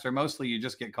a pastor, mostly you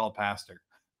just get called pastor.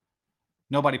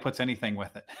 Nobody puts anything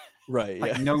with it. Right.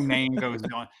 Like Yeah. no name goes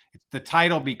on. The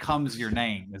title becomes your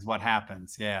name is what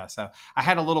happens. Yeah. So I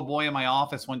had a little boy in my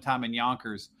office one time in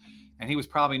Yonkers, and he was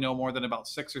probably no more than about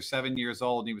 6 or 7 years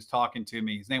old. And he was talking to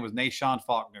me. His name was Nashon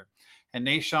Faulkner. And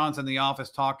Nashon's in the office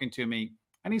talking to me,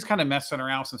 and he's kind of messing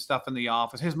around with some stuff in the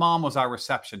office. His mom was our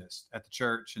receptionist at the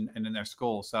church and in their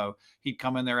school. So he'd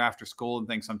come in there after school and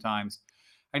things sometimes.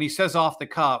 And he says off the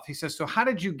cuff, he says, "So how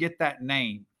did you get that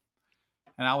name?"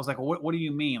 And I was like, well, what do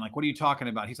you mean? Like, what are you talking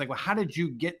about? He's like, well, how did you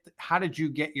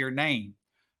get your name?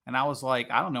 And I was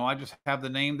like, I don't know. I just have the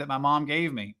name that my mom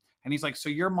gave me. And he's like, so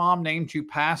your mom named you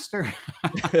pastor?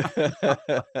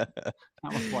 I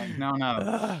was like, no, no.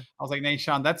 Ah, I was like,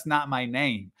 Nashon, that's not my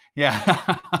name.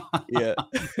 Yeah. yeah.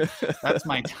 That's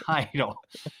my title.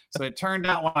 So it turned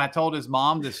out when I told his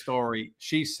mom this story,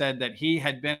 she said that he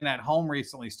had been at home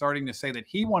recently starting to say that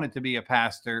he wanted to be a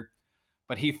pastor,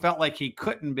 but he felt like he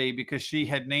couldn't be because she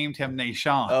had named him Oh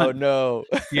Nashon. no.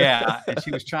 Yeah. And she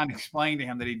was trying to explain to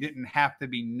him that he didn't have to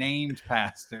be named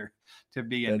pastor to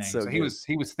be a That's name. so So good.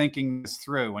 he was thinking this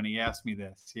through when he asked me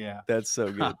this. Yeah. That's so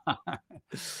good.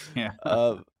 Yeah.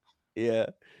 Um, yeah.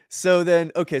 So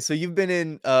then, okay, so you've been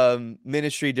in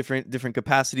ministry, different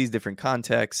capacities, different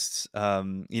contexts,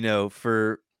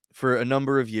 for a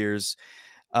number of years.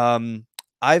 Um,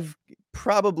 I've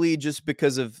probably just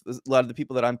because of a lot of the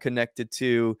people that I'm connected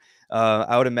to,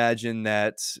 I would imagine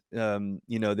that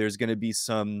there's going to be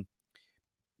some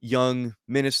young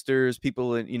ministers,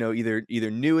 people in,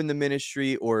 either new in the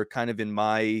ministry or kind of in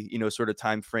my, sort of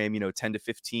time frame, 10 to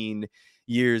 15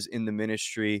 years in the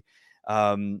ministry.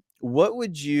 What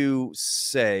would you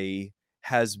say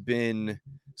has been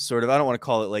sort of, I don't want to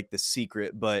call it like the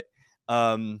secret, but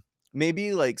um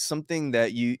maybe like something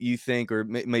that you think, or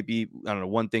might be, I don't know,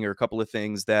 one thing or a couple of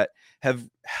things that have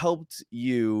helped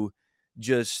you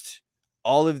just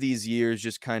all of these years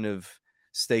just kind of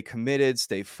stay committed,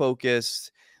 stay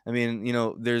focused. I mean,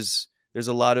 there's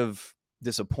a lot of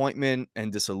disappointment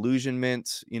and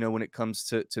disillusionment, when it comes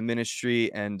to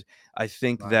ministry, and I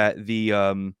think Right.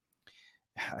 that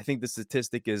I think the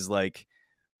statistic is like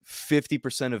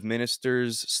 50% of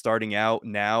ministers starting out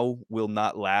now will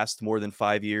not last more than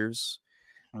 5 years.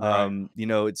 Right.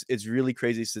 It's really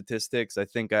crazy statistics. I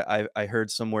think I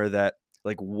heard somewhere that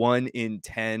like 1 in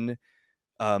 10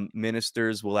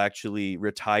 ministers will actually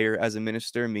retire as a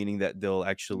minister, meaning that they'll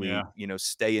actually, Yeah.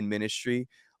 stay in ministry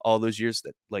all those years,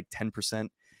 that like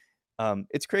 10%.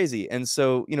 It's crazy. And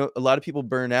so, a lot of people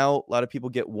burn out, a lot of people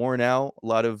get worn out, a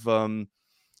lot of,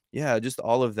 yeah, just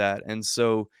all of that. And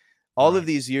so, all of Right.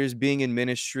 these years being in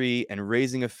ministry and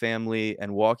raising a family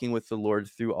and walking with the Lord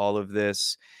through all of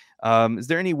this, is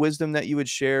there any wisdom that you would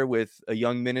share with a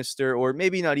young minister, or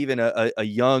maybe not even a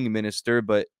young minister,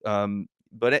 but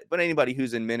but anybody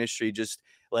who's in ministry, just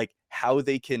like how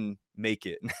they can make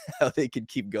it, how they can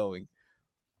keep going?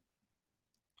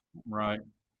 Right.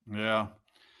 Yeah.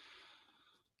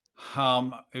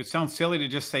 It sounds silly to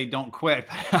just say don't quit,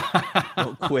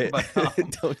 Don't quit. but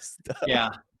Don't stop. yeah.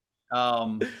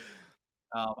 Um,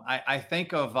 I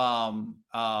think of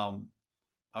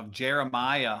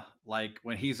Jeremiah, like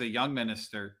when he's a young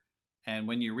minister, and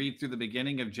when you read through the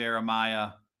beginning of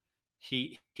Jeremiah,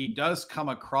 he does come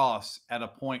across at a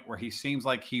point where he seems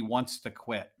like he wants to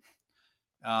quit.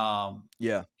 Um,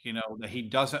 Yeah, that he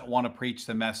doesn't want to preach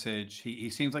the message. He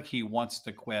seems like he wants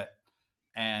to quit,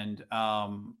 and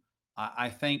I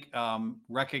think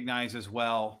recognize as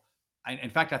well. In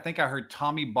fact, I think I heard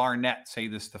Tommy Barnett say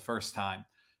this the first time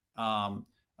um,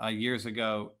 years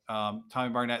ago. Tommy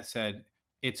Barnett said,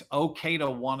 "It's okay to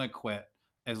want to quit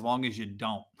as long as you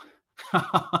don't."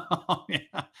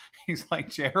 Yeah. He's like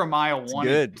Jeremiah it's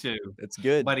wanted good. to, It's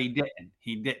good. but he didn't.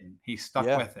 He didn't. He stuck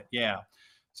Yeah, with it. Yeah.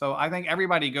 So I think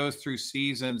everybody goes through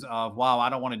seasons of, wow, I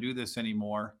don't want to do this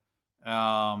anymore.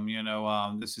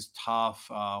 This is tough.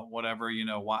 Whatever,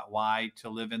 why to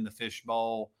live in the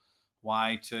fishbowl?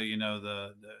 Why to,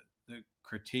 the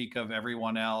critique of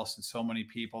everyone else and so many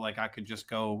people. Like I could just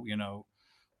go,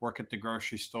 work at the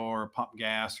grocery store, pump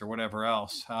gas, or whatever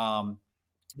else. But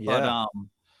yeah,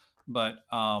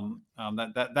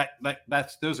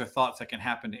 that's those are thoughts that can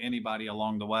happen to anybody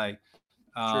along the way.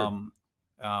 sure. Um,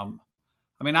 um,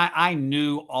 I mean, I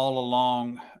knew all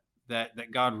along that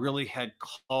God really had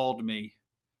called me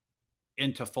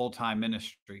into full time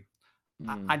ministry.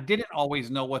 I Mm. didn't always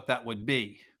know what that would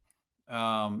be. When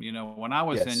I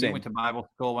was Yeah, you same. went to Bible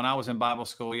school. When I was in Bible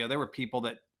school, yeah, there were people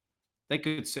that they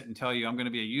could sit and tell you, I'm going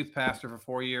to be a youth pastor for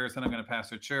 4 years, then I'm going to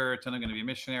pastor a church, and I'm going to be a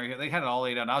missionary. They had it all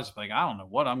laid out. I was just like, I don't know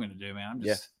what I'm going to do, man. I'm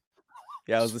Yeah. just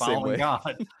Yeah, I was just the same following way.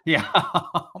 God. Yeah.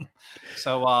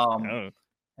 So, Oh,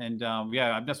 and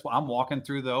yeah, I'm walking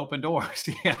through the open doors.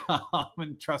 Yeah,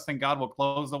 and trusting God will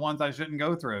close the ones I shouldn't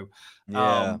go through.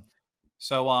 yeah. Um,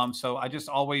 so I just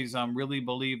always really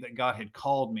believed that God had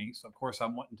called me. So of course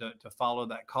I'm wanting to follow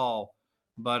that call.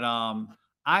 But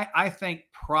I think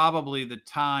probably the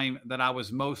time that I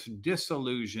was most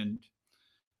disillusioned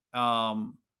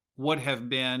um, would have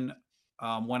been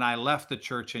when I left the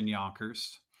church in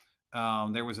Yonkers.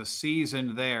 There was a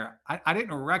season there. I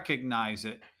didn't recognize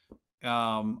it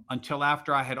until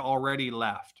after I had already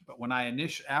left. But when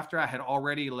after I had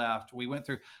already left, we went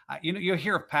through. You'll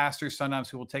hear of pastors sometimes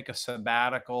who will take a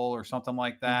sabbatical or something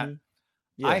like that. Hmm.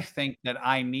 I Yeah. think that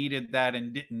I needed that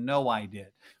and didn't know I did.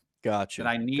 That Gotcha.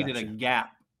 I needed a Gotcha.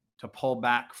 gap to pull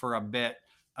back for a bit,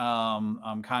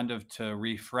 kind of to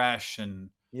refresh and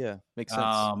Yeah. Makes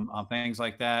sense. things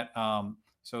like that. That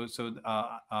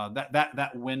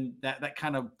when that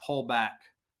kind of pullback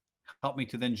helped me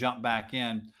to then jump back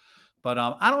in. But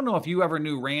I don't know if you ever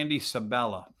knew Randy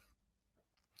Sabella.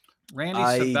 Randy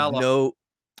I Sabella. know,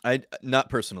 I not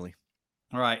personally.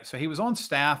 All right. So he was on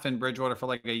staff in Bridgewater for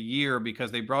like a year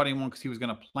because they brought him on because he was going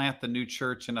to plant the new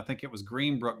church. And I think it was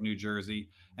Greenbrook, New Jersey.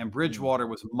 And Mm, Bridgewater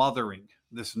was mothering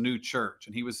this new church.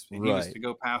 And he was right. to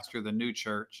go pastor the new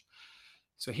church.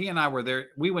 So he and I were there.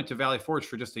 We went to Valley Forge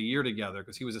for just a year together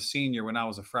because he was a senior when I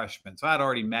was a freshman. So I'd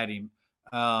already met him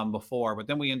before, but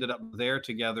then we ended up there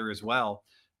together as well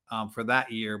for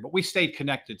that year. But we stayed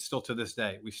connected still to this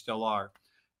day. We still are.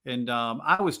 And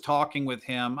I was talking with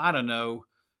him. I don't know.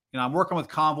 I'm working with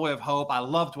Convoy of Hope. I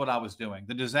loved what I was doing,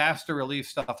 the disaster relief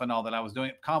stuff and all that I was doing.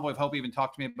 Convoy of Hope even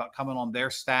talked to me about coming on their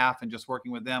staff and just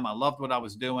working with them. I loved what I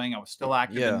was doing. I was still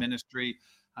active in Yeah. ministry.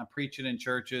 I'm preaching in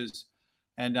churches.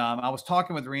 And I was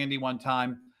talking with Randy one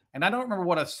time, and I don't remember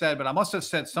what I said, but I must have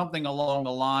said something along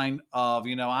the line of,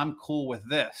 I'm cool with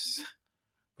this,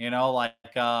 like,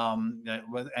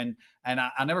 and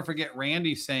I never forget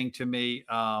Randy saying to me,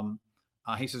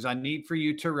 he says, I need for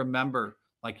you to remember,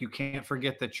 like, you can't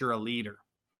forget that you're a leader,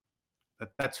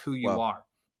 that's who you Wow. are.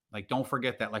 Like, don't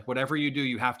forget that. Like, whatever you do,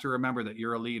 you have to remember that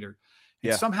you're a leader. And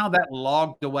Yeah. somehow that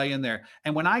logged away in there.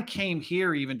 And when I came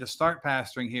here, even to start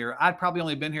pastoring here, I'd probably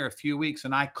only been here a few weeks,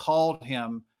 and I called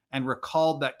him and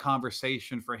recalled that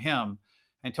conversation for him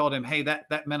and told him, hey,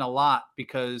 that meant a lot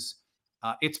because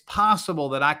it's possible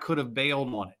that I could have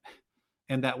bailed on it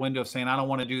in that window of saying, I don't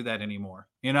want to do that anymore,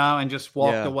 and just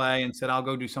walked Yeah. away and said, I'll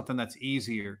go do something that's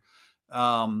easier.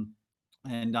 Um,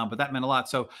 and but that meant a lot.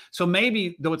 So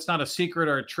maybe, though it's not a secret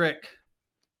or a trick,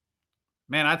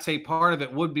 man, I'd say part of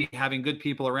it would be having good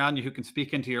people around you who can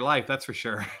speak into your life. That's for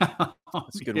sure.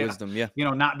 That's good Yeah, wisdom. Yeah.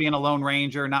 not being a lone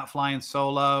ranger, not flying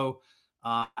solo,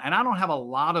 and I don't have a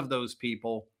lot of those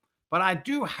people, but I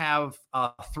do have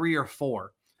 3 or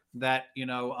 4 that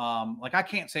like, I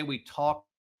can't say we talk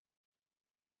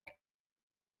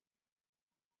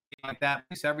like that at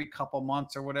least every couple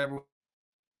months or whatever.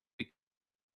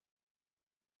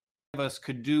 Of us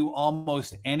could do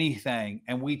almost anything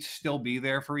and we'd still be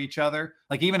there for each other.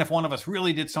 Like, even if one of us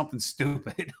really did something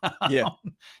stupid, Yeah.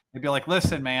 they'd be like,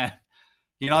 listen, man,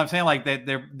 you know what I'm saying? Like,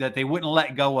 that they wouldn't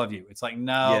let go of you. It's like,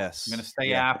 no, I'm gonna Yes.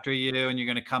 stay Yeah. after you and you're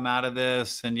gonna come out of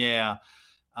this. And yeah.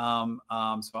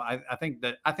 So I think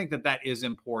that is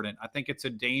important. I think it's a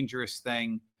dangerous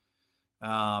thing.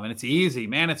 And it's easy,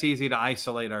 man. It's easy to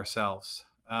isolate ourselves.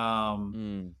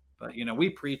 Mm, But we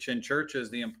preach in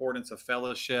churches the importance of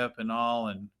fellowship and all,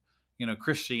 and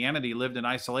Christianity lived in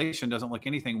isolation doesn't look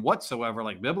anything whatsoever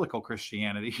like biblical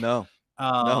Christianity. no. No.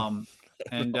 Um,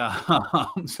 and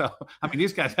so I mean,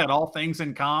 these guys had all things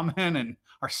in common and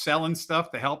are selling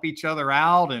stuff to help each other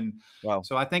out. And Wow.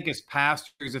 so I think as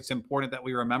pastors, it's important that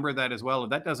we remember that as well.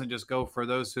 That doesn't just go for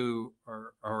those who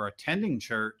are attending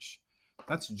church.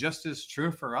 That's just as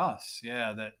true for us.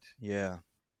 Yeah. That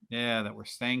we're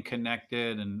staying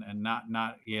connected and not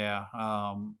yeah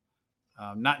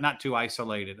not too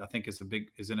isolated, I think,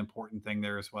 is an important thing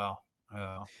there as well.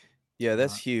 uh, Yeah.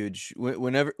 That's uh, huge.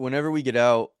 Whenever we get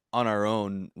out on our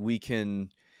own, we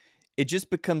can. It just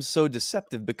becomes so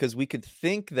deceptive because we could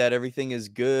think that everything is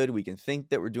good. We can think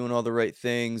that we're doing all the right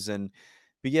things,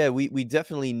 but yeah, we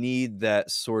definitely need that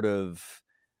sort of,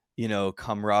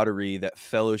 camaraderie, that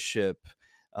fellowship,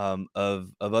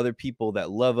 of other people that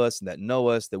love us and that know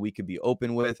us, that we could be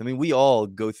open with. I mean, we all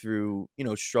go through,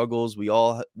 struggles. We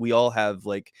all have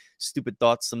like stupid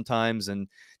thoughts sometimes, and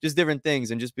just different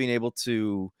things, and just being able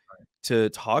to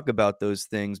talk about those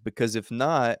things, because if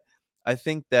not, I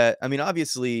think that, I mean,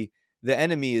 obviously the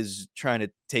enemy is trying to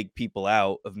take people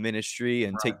out of ministry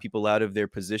and take right. people out of their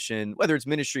position, whether it's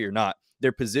ministry or not,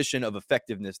 their position of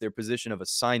effectiveness, their position of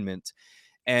assignment.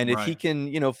 And if he Right.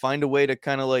 can, find a way to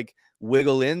kind of like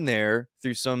wiggle in there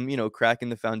through some, crack in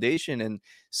the foundation,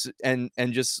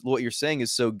 and just what you're saying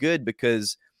is so good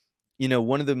because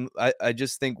one of the I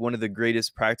just think one of the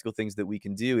greatest practical things that we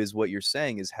can do is what you're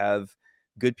saying is have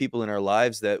good people in our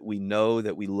lives that we know,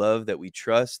 that we love, that we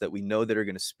trust, that we know that are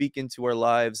going to speak into our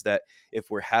lives, that if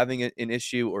we're having an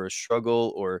issue or a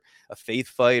struggle or a faith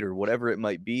fight or whatever it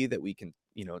might be, that we can,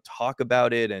 talk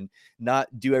about it and not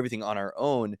do everything on our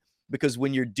own. Because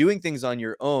when you're doing things on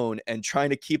your own and trying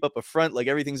to keep up a front like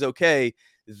everything's okay,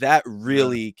 that Yeah.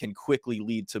 really can quickly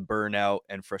lead to burnout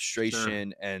and Sure.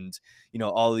 frustration and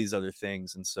all these other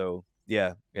things. And so,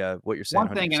 yeah, yeah, what you're saying,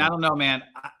 One thing, and I 100%. don't know, man,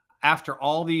 after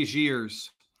all these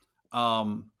years,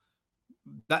 um,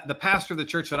 that the pastor of the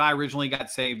church that I originally got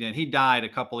saved in, he died a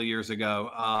couple of years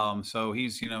ago. So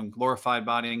he's, glorified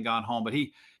body and gone home. But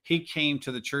he came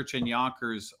to the church in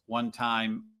Yonkers one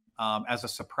time as a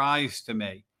surprise to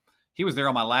me. He was there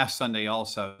on my last Sunday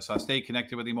also, so I stayed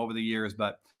connected with him over the years.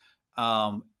 But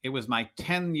it was my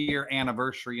 10-year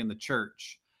anniversary in the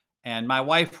church, and my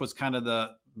wife was kind of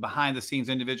the behind the scenes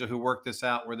individual who worked this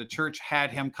out, where the church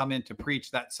had him come in to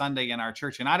preach that Sunday in our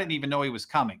church, and I didn't even know he was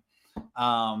coming.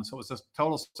 So it was a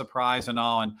total surprise and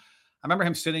all. And I remember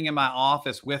him sitting in my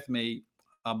office with me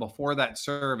before that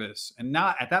service. And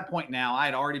not at that point now, I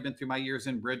had already been through my years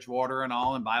in Bridgewater and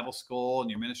all in Bible school and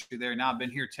your ministry there. Now I've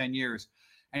been here 10 years.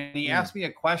 And he Mm, asked me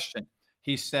a question.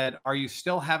 He said, "Are you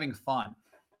still having fun?"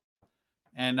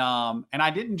 And I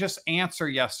didn't just answer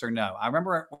yes or no. I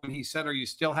remember when he said, "Are you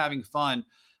still having fun?"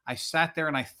 I sat there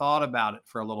and I thought about it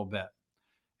for a little bit.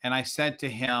 And I said to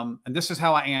him, and this is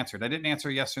how I answered. I didn't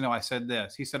answer yes or no. I said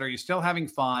this. He said, "Are you still having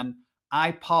fun?"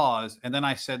 I paused, and then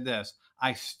I said this: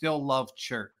 "I still love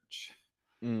church."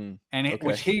 mm,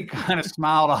 Which okay. he kind of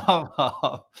smiled off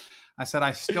of. I said,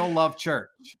 "I still love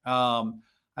church."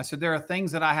 I said, "There are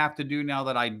things that I have to do now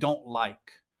that I don't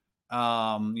like.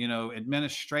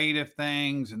 Administrative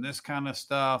things and this kind of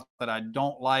stuff that I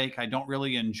don't like. I don't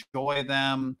really enjoy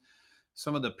them.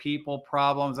 Some of the people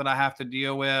problems that I have to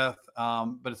deal with.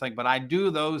 But it's like, but I do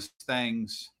those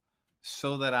things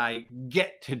so that I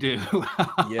get to do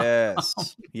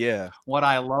Yes. Yeah. what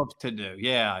I love to do."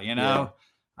 Yeah, Yeah.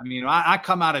 I mean, I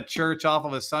come out of church off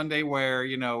of a Sunday where,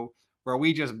 where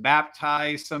we just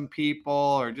baptized some people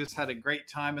or just had a great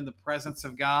time in the presence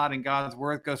of God and God's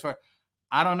word goes forth.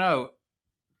 I don't know,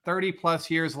 30 plus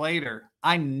years later,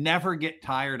 I never get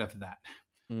tired of that.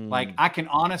 Like, Mm, I can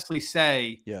honestly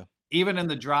say, yeah. even in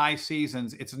the dry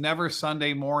seasons, it's never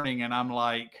Sunday morning and I'm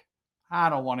like, I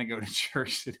don't want to go to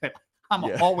church today. I'm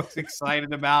Yeah. always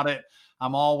excited about it.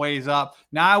 I'm always up.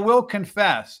 Now, I will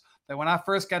confess that when I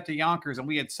first got to Yonkers and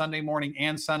we had Sunday morning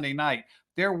and Sunday night,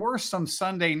 there were some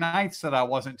Sunday nights that I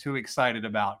wasn't too excited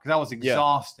about because I was Yeah.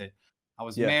 exhausted. I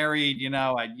was Yeah. married,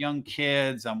 I had young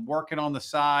kids. I'm working on the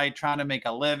side, trying to make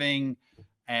a living.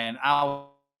 And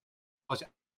was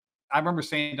I remember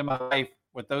saying to my wife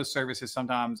with those services,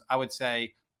 sometimes I would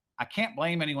say, I can't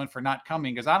blame anyone for not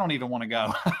coming because I don't even want to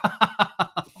go.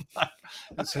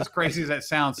 That's as crazy as that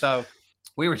sounds. So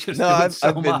we were just No, doing so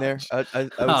I've been there. much. I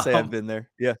would say I've Um, been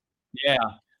there. Yeah. yeah,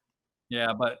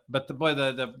 yeah, but the boy,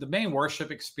 the main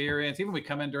worship experience, even we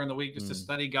come in during the week just to Mm,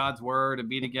 study God's word and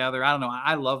be together. I don't know.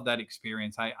 I love that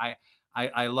experience.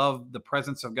 I love the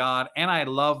presence of God, and I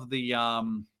love the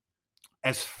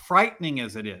as frightening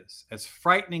as it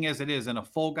is in a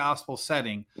full gospel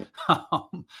setting,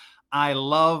 I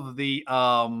love the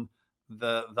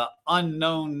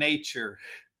unknown nature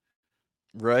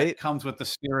that right? comes with the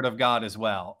Spirit of God as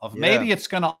well. Of Yeah. maybe it's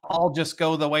going to all just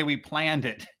go the way we planned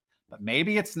it, but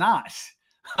maybe it's not.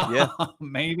 Yeah.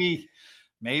 maybe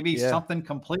maybe Yeah. something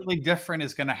completely different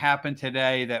is going to happen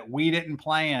today that we didn't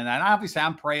plan. And obviously,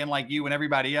 I'm praying like you and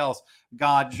everybody else,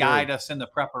 God Sure. guide us in the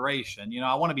preparation.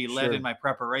 I want to be led in Sure. my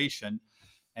preparation.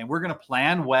 And we're going to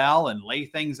plan well and lay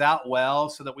things out well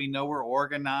so that we know we're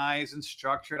organized and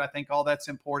structured. I think all that's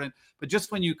important. But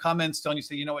just when you come in still and you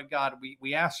say, "You know what, God,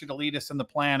 we asked you to lead us in the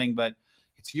planning, but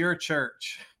it's your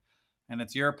church and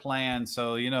it's your plan."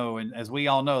 So, and as we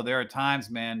all know, there are times,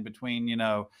 man, between,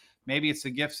 maybe it's the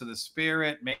gifts of the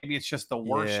Spirit, maybe it's just the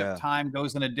worship Yeah. time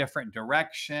goes in a different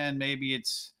direction, maybe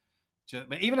it's just,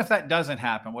 but even if that doesn't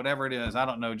happen, whatever it is, I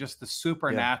don't know, just the Yeah.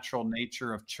 supernatural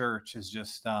nature of church is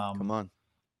just, Come on.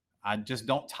 I just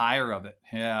don't tire of it.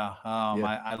 Yeah.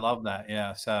 Yeah. I love that.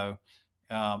 Yeah. So,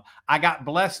 I got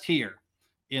blessed here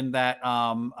in that,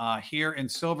 here in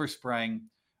Silver Spring,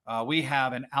 we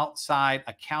have an outside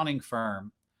accounting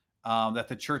firm that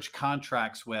the church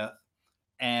contracts with.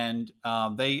 And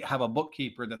they have a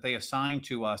bookkeeper that they assign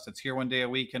to us that's here one day a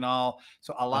week and all.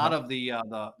 So a lot Uh-huh. of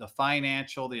the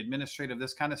financial, the administrative,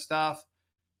 this kind of stuff,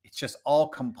 it's just all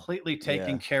completely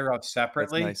taken Yeah, care of that's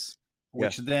separately, nice. Yeah,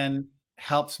 which then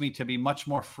helps me to be much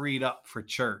more freed up for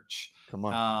church. come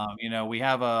on. We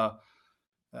have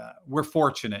we're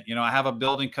fortunate. I have a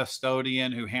building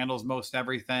custodian who handles most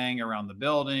everything around the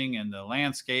building and the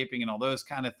landscaping and all those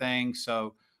kind of things.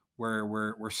 So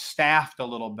we're staffed a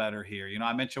little better here.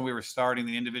 I mentioned we were starting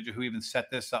the individual who even set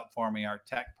this up for me, our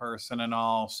tech person and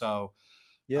all. So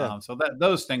Yeah, so that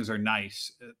those things are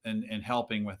nice in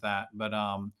helping with that.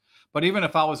 But even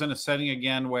if I was in a setting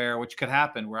again which could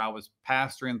happen, where I was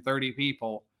pastoring 30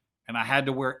 people and I had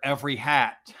to wear every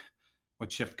hat,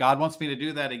 which if God wants me to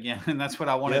do that again, and that's what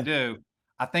I want to yeah, do,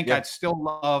 I think yeah. I'd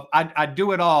still I'd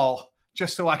do it all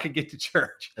just so I could get to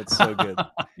church. That's so good.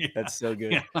 Yeah. That's so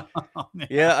good. Yeah. Yeah,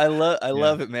 Yeah. I Yeah.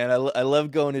 love it, man. I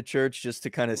love going to church just to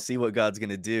kinda see what God's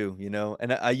gonna do, you know?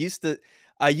 And I used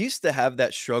to have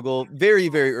that struggle very,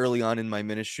 very early on in my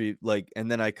ministry, like, and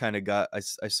then I kinda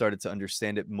I started to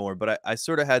understand it more, but I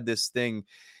sorta had this thing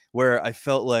where I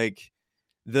felt like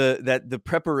the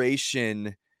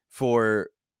preparation for,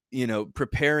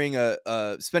 preparing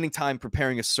spending time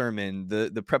preparing a sermon,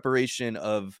 the preparation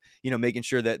of, making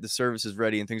sure that the service is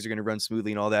ready and things are gonna run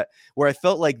smoothly and all that, where I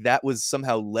felt like that was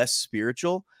somehow less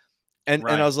spiritual, and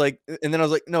I Right. was like and then I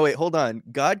was like, "No, wait, hold on.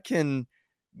 God can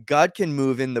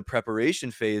move in the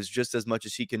preparation phase just as much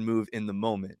as he can move in the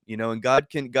moment, and God's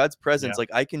Yeah. presence,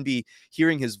 like, I can be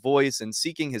hearing his voice and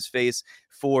seeking his face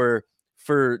for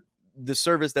the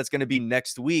service that's gonna be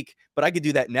next week, but I could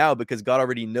do that now because God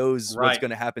already knows what's Right.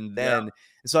 gonna happen Yeah. then."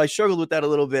 So I struggled with that a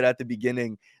little bit at the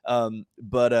beginning,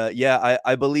 but yeah,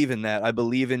 I believe in that. I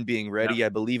believe in being Yeah. ready. I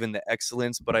believe in the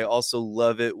excellence, but I also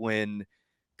love it when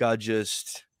God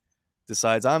just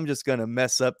decides, I'm just gonna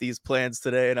mess up these plans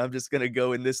today and I'm just gonna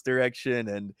go in this direction.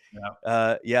 And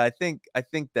Yeah. yeah, I think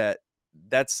that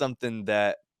that's something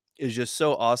that is just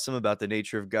so awesome about the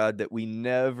nature of God that we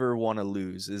never want to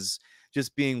lose, is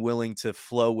just being willing to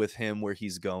flow with him where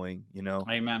he's going,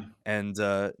 Amen. and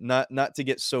not to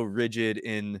get so rigid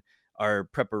in our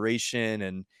preparation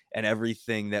and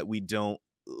everything that we don't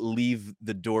leave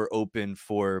the door open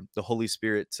for the Holy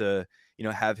Spirit to,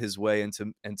 have his way and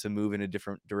to move in a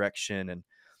different direction. And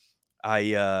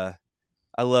I uh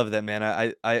I love that, man.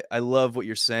 I love what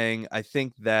you're saying. I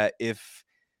think that if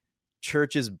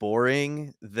church is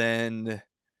boring, then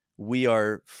we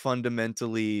are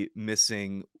fundamentally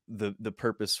missing the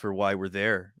purpose for why we're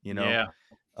there. Yeah.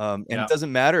 And it Yeah.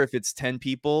 doesn't matter if it's 10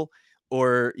 people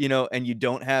or, and you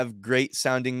don't have great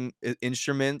sounding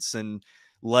instruments and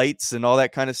lights and all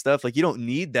that kind of stuff. Like, you don't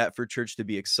need that for church to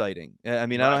be exciting. I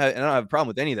mean, Right. I don't have a problem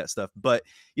with any of that stuff, but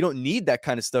you don't need that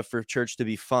kind of stuff for church to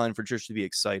be fun, for church to be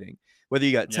exciting. Whether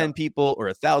you got Yeah. 10 people or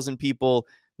 1,000 people,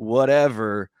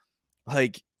 whatever,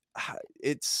 like,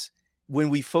 it's when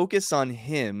we focus on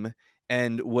him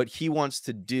and what he wants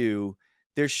to do,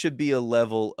 there should be a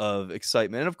level of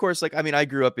excitement. And of course, like, I mean, I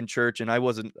grew up in church and I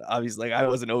wasn't obviously, like, I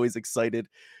wasn't always excited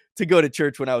to go to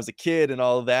church when I was a kid and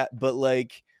all of that. But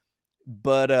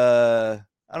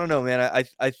I don't know, man.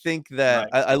 I think that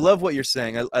Right. I love what you're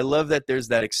saying. I love that there's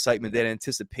that excitement, that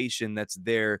anticipation that's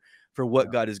there for what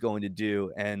Yeah. God is going to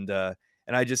do. And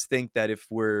I just think that if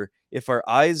our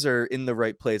eyes are in the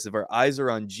right place, if our eyes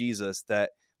are on Jesus,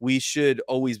 that we should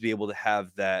always be able to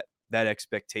have that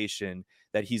expectation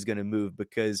that he's going to move,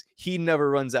 because he never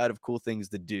runs out of cool things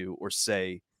to do or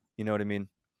say. You know what I mean?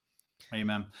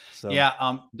 Amen. So,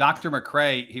 Yeah. Dr.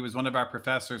 McCrae, he was one of our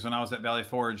professors when I was at Valley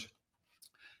Forge,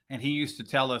 and he used to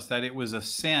tell us that it was a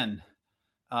sin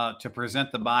to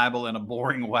present the Bible in a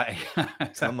boring way.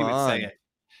 That's how come he would say on. it.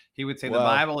 He would say the Wow.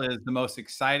 Bible is the most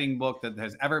exciting book that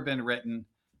has ever been written.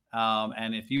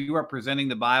 And if you are presenting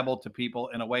the Bible to people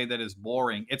in a way that is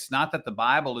boring, it's not that the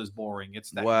Bible is boring,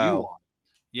 it's that you Wow. are.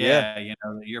 Yeah. Yeah,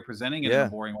 you're presenting it in a Yeah.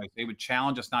 boring way. They would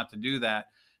challenge us not to do that.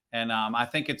 And I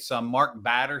think it's Mark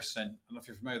Batterson. I don't know if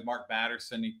you're familiar with Mark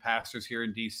Batterson. He pastors here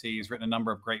in DC. He's written a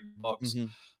number of great books. Mhm.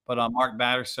 But Mark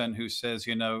Batterson, who says,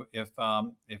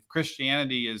 if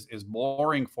Christianity is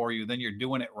boring for you, then you're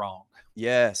doing it wrong.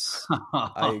 Yes.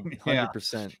 I Yeah.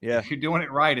 100%. Yeah. If you're doing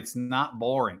it right, it's not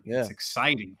boring. It's Yeah.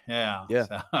 exciting. Yeah. Yeah.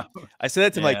 So, I say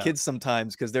that to my yeah. kids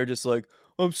sometimes because 'cause they're just like,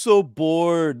 "I'm so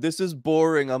bored. This is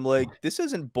boring." I'm like, "This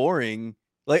isn't boring."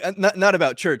 Like, not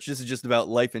about church, this is just about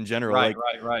life in general. Right, Like,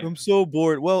 right, right. "I'm so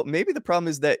bored." Well, maybe the problem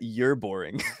is that you're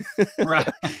boring. Right.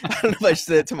 I don't know if I should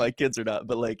say it to my kids or not,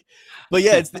 but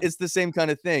yeah, it's the same kind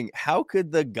of thing. How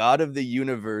could the God of the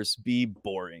universe be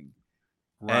boring?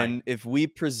 Right. And if we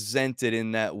present it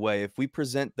in that way, if we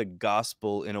present the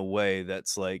gospel in a way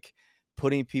that's like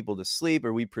putting people to sleep,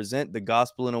 or we present the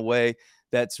gospel in a way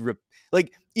that's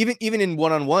like, even in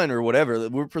one-on-one or whatever,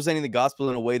 we're presenting the gospel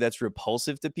in a way that's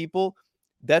repulsive to people,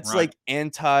 That's Right. like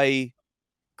anti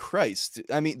Christ.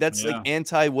 I mean, that's like Yeah.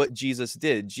 anti what Jesus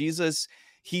did. Jesus,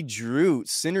 he drew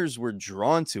sinners were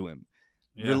drawn to him.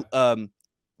 Yeah. Rel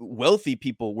Wealthy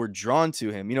people were drawn to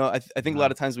him. I think a lot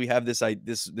Yeah. of times we have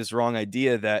this wrong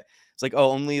idea that it's like, "Oh,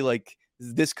 only like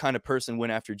this kind of person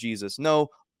went after Jesus." No,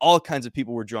 all kinds of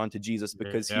people were drawn to Jesus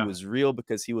because he Yeah. was real,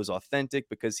 because he was authentic,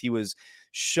 because he was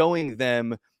showing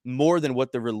them more than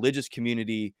what the religious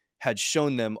community had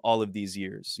shown them all of these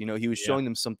years. He was Yeah. showing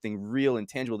them something real and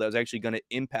tangible that was actually gonna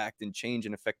impact and change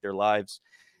and affect their lives.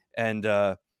 And,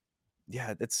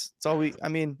 yeah, that's all I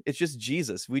mean, it's just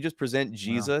Jesus. We just present Yeah.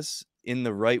 Jesus in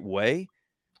the right way,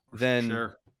 For then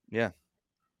sure. yeah.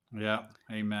 Yeah.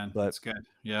 Amen. But, That's good.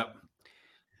 Yep.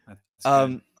 That's good.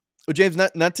 um, well, James,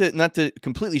 not to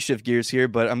completely shift gears here,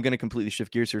 but I'm gonna completely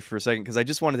shift gears here for a second because I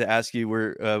just wanted to ask you,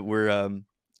 we're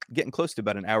getting close to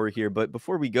about an hour here, but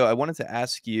before we go, I wanted to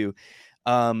ask you,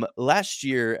 last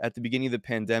year at the beginning of the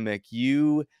pandemic,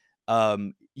 you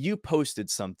posted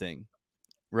something.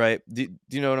 Right. Do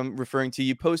you know what I'm referring to?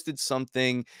 You posted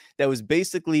something that was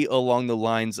basically along the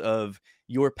lines of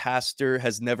your pastor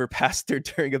has never pastored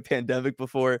during a pandemic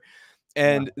before. Yeah.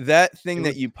 And that It thing that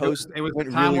was you it was post it was the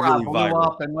went time really, where I really blew viral.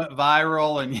 up and went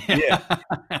viral and Yeah.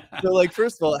 yeah. So, like,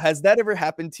 first of all, has that ever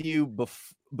happened to you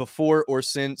before or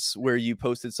since where you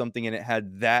posted something and it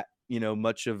had that,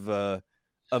 much of an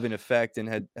effect and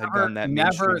had Never gone that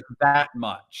never mainstream? that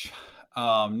much.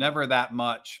 Never that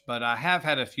much, but I have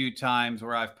had a few times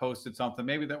where I've posted something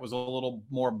maybe that was a little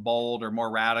more bold or more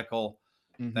radical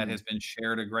that Mhm. has been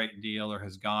shared a great deal or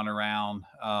has gone around.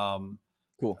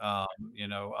 Cool.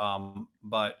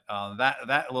 But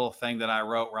that little thing that I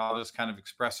wrote where I was just kind of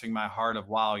expressing my heart of,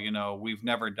 wow, we've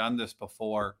never done this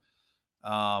before.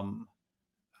 Um,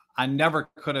 I never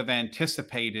could have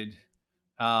anticipated.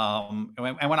 And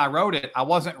when I wrote it, I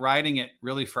wasn't writing it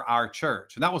really for our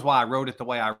church. And that was why I wrote it the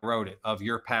way I wrote it, of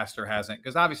your pastor hasn't.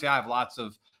 Because obviously I have lots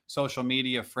of social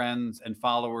media friends and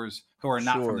followers who are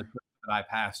not from the Sure. church that I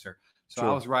pastor. So I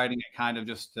Sure. was writing it kind of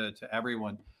just to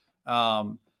everyone.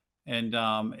 Um, and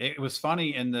it was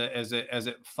funny as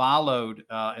it followed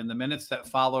in the minutes that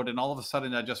followed, and all of a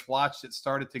sudden I just watched it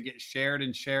started to get shared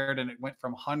and shared, and it went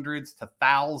from hundreds to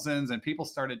thousands, and people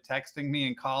started texting me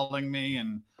and calling me,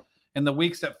 and in the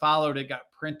weeks that followed, it got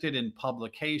printed in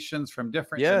publications from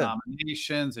different Yeah.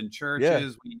 denominations and Yeah.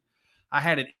 churches. I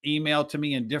had it emailed to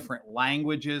me in different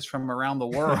languages from around the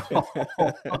world.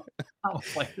 I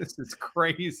was like, this is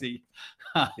crazy.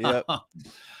 Yep.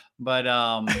 But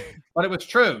it was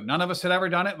true. None of us had ever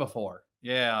done it before.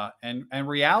 Yeah. And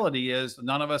reality is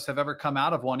none of us have ever come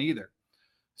out of one either.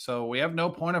 So we have no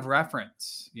point of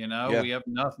reference, Yeah. we have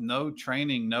no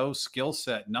training, no skill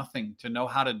set, nothing to know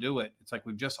how to do it. It's like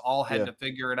we've just all had Yeah. to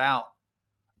figure it out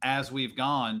as we've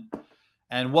gone.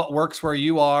 And what works where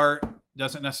you are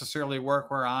doesn't necessarily work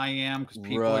where I am because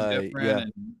people are Right. different.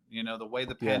 Yeah. And, the way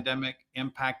the Yeah. pandemic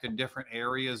impacted different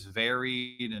areas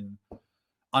varied. And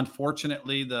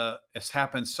unfortunately, it's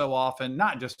happened so often,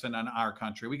 not just in our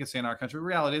country. We can say in our country,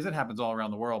 reality is it happens all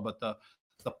around the world, but the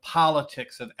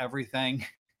politics of everything that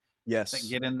Yes.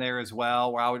 get in there as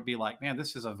well, where I would be like, man,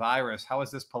 this is a virus. How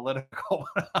is this political?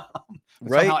 But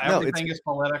Right? somehow No, it's everything is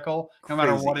political, no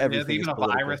matter crazy. what it is. Everything is Even a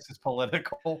political. virus is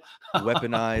political.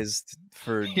 Weaponized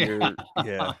for Yeah. your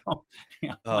yeah.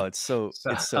 Yeah. Oh, So,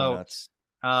 it's so nuts.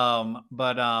 um,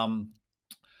 but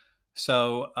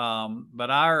but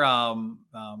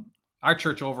our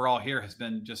church overall here has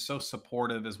been just so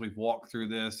supportive as we've walked through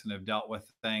this and have dealt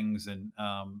with things, and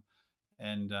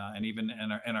even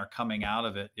in our coming out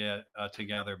of it, yeah,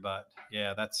 together. But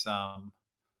yeah,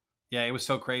 yeah, it was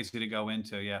so crazy to go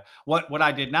into. Yeah, what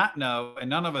I did not know, and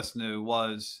none of us knew,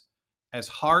 was as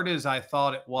hard as I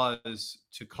thought it was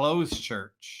to close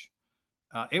church.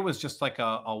 It was just like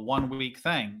a 1 week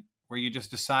thing where you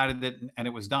just decided that, and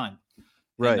it was done.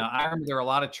 And Right. I remember there were a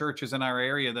lot of churches in our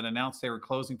area that announced they were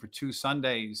closing for 2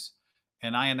 Sundays,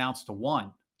 and I announced a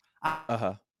one. I,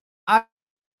 Uh-huh. I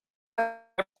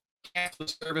canceled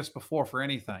service before for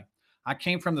anything. I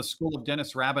came from the school of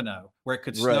Dennis Rabineau, where it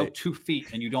could snow Right. 2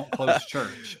 feet and you don't close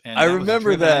church. I And that was remember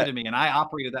driven that. into me. And I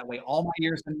operated that way all my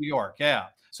years in New York. Yeah.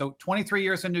 So 23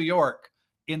 years in New York,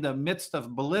 in the midst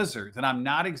of blizzards, and I'm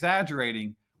not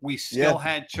exaggerating, we still Yeah.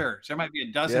 had church. There might be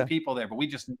a dozen Yeah. people there, but we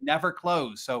just never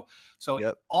closed. So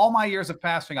Yep. all my years of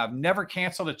pastoring, I've never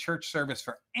canceled a church service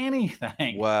for anything.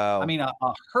 I Wow. mean, a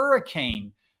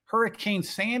Hurricane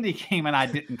Sandy came and I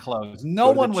didn't close. No Go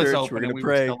to the one was church, we're open and gonna we were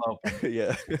pray. still open.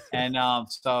 Yeah. And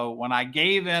so when I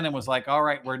gave in and was like, all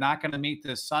right, we're not going to meet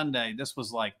this Sunday, this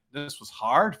was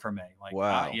hard for me. Like,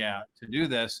 Wow. yeah, to do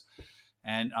this.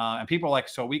 And people were like,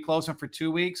 so we closing for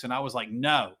 2 weeks? And I was like,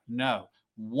 no,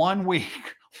 1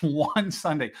 week, one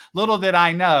Sunday. Little did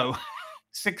I know,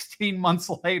 16 months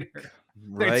later,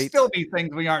 there'd Right. still be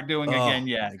things we aren't doing Oh again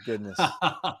yet. my goodness.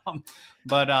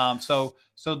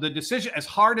 So the decision, as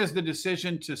hard as the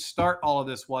decision to start all of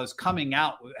this was, coming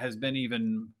out has been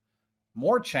even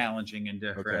more challenging and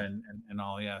Okay. different and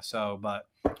all. Yeah. So, but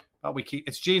we keep,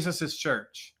 it's Jesus's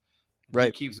church. He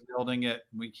Right. keeps building it.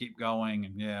 We keep going.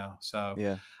 And yeah. So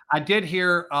Yeah. I did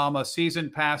hear a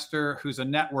seasoned pastor who's a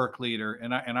network leader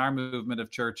in our movement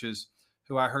of churches,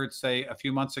 who I heard say a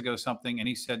few months ago something. And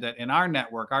he said that in our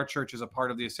network, our church is a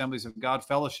part of the Assemblies of God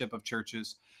Fellowship of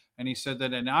Churches. And he said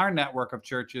that in our network of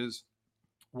churches,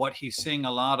 what he's seeing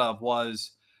a lot of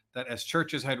was that as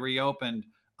churches had reopened,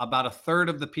 about a third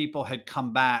of the people had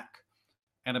come back,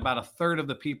 and about a third of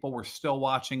the people were still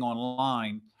watching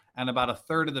online, and about a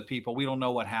third of the people, we don't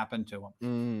know what happened to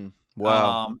them.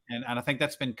 Wow. And I think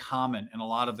that's been common in a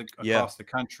lot of Yeah, across the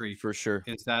country, for sure.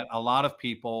 is that a lot of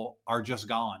people are just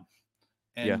gone,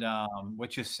 Yeah. and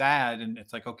which is sad. And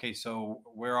it's like, okay, so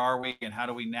where are we, and how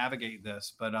do we navigate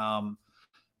this? But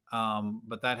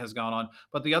that has gone on.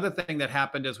 But the other thing that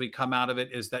happened as we come out of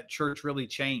it is that church really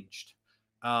changed.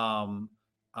 Um,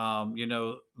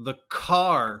 the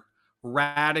car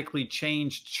radically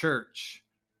changed church,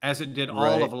 as it did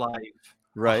all of Right. life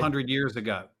Right. 100 years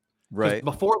ago. Because Right.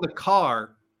 before the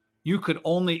car, you could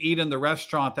only eat in the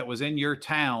restaurant that was in your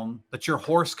town that your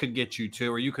horse could get you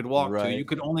to, or you could walk to. Right. You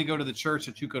could only go to the church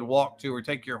that you could walk to or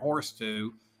take your horse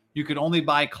to. You could only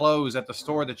buy clothes at the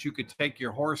store that you could take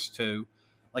your horse to.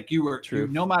 Like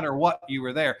no matter what, you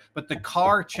were there. But the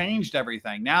car changed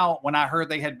everything. Now, when I heard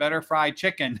they had better fried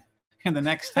chicken in the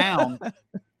next town,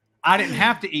 I didn't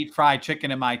have to eat fried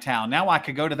chicken in my town. Now I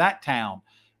could go to that town,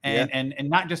 and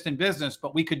not just in business,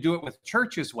 but we could do it with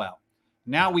church as well.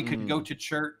 Now we could go to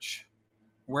church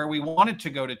where we wanted to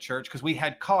go to church because we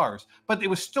had cars, but it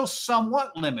was still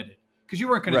somewhat limited, because you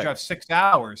weren't going to drive 6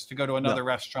 hours to go to another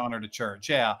restaurant or to church.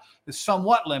 Yeah, it's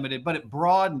somewhat limited, but it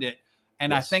broadened it.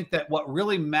 And I think that what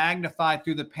really magnified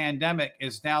through the pandemic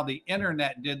is now the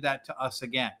internet did that to us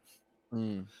again.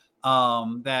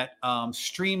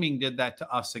 Streaming did that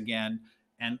to us again.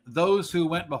 And those who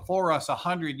went before us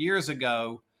 100 years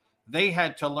ago, they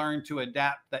had to learn to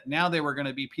adapt, that now they were going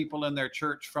to be people in their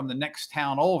church from the next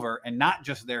town over, and not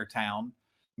just their town.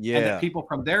 Yeah. And that people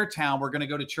from their town were going to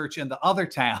go to church in the other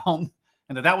town.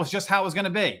 And that was just how it was going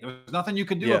to be. There was nothing you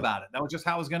could do about it. That was just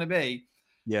how it was going to be.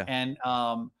 Yeah. And,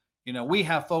 we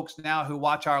have folks now who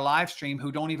watch our live stream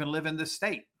who don't even live in this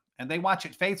state, and they watch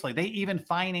it faithfully. They even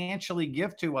financially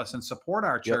give to us and support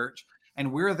our church,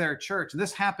 and we're their church. And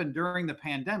this happened during the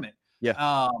pandemic.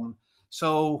 Yeah.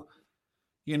 So,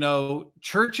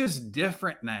 church is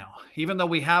different now, even though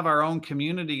we have our own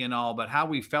community and all, but how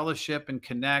we fellowship and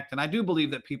connect. And I do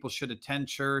believe that people should attend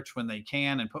church when they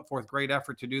can and put forth great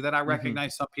effort to do that. I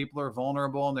recognize some people are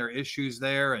vulnerable and there are issues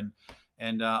there and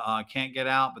can't get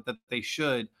out, but that they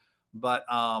should. But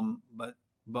the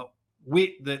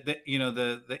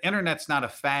internet's not a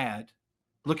fad.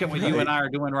 Look at what you and I are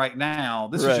doing right now.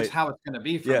 This is just how it's going to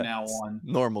be from now on.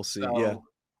 Normalcy. So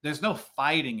there's no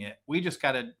fighting it. We just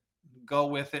got to go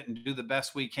with it and do the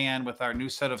best we can with our new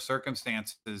set of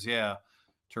circumstances. To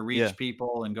reach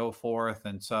people and go forth.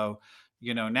 And so,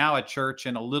 now a church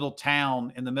in a little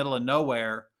town in the middle of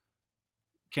nowhere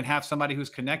can have somebody who's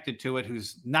connected to it,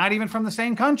 who's not even from the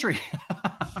same country.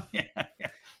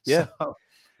 Yeah. So,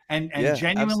 and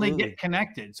genuinely get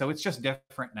connected. So it's just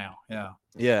different now. Yeah.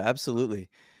 Yeah, absolutely.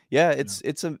 Yeah,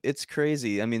 it's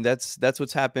crazy. I mean, that's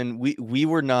what's happened. We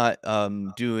were not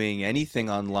doing anything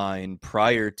online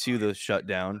prior to the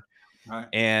shutdown.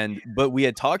 Right. But we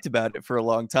had talked about it for a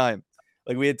long time.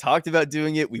 Like, we had talked about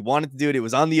doing it. We wanted to do it. It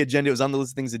was on the agenda. It was on the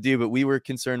list of things to do, but we were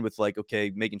concerned with, like,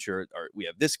 okay, making sure we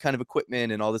have this kind of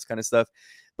equipment and all this kind of stuff.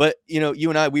 But, you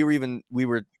and I, we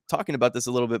were talking about this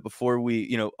a little bit before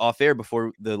we, off air,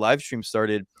 before the live stream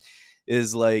started,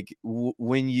 is like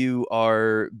when you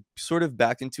are sort of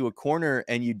backed into a corner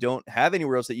and you don't have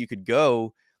anywhere else that you could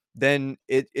go, then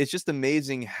it's just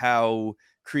amazing how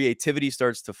creativity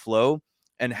starts to flow.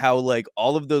 And how, like,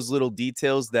 all of those little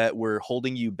details that were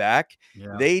holding you back,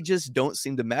 they just don't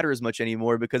seem to matter as much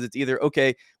anymore, because it's either,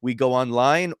 okay, we go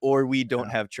online or we don't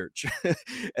have church.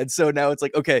 And so now it's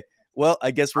like, okay, well,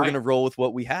 I guess we're going to roll with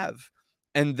what we have.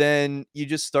 And then you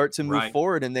just start to move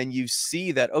forward. And then you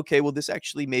see that, okay, well, this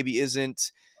actually maybe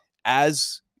isn't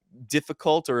as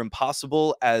difficult or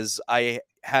impossible as I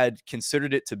had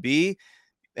considered it to be.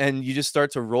 And you just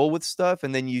start to roll with stuff.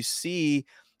 And then you see,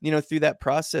 through that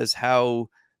process, how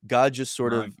God just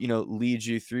sort of, leads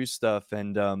you through stuff.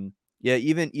 And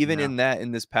even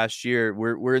in this past year,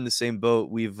 we're in the same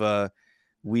boat. We've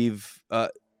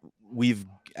we've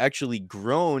actually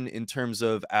grown in terms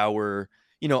of our,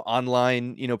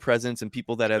 online, presence, and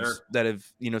people Sure. that have,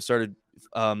 started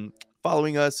um,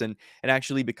 following us and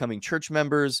actually becoming church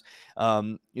members.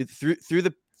 Through through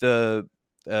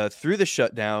the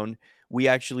shutdown, we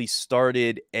actually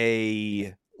started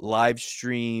a live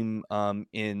stream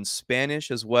in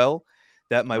Spanish as well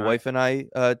that my Right. wife and I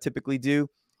typically do.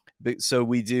 So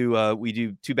we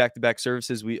do two back-to-back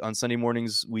services. We On Sunday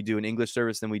mornings we do an English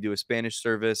service, then we do a Spanish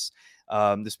service.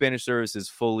 The Spanish service is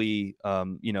fully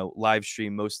live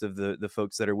stream. Most of the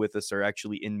folks that are with us are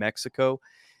actually in Mexico,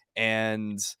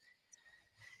 and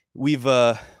we've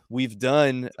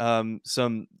done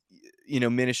some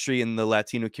ministry in the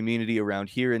Latino community around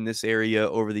here in this area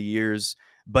over the years.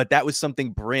 But that was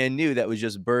something brand new that was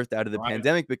just birthed out of the Right.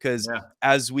 pandemic, because Yeah.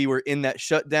 as we were in that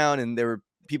shutdown and there were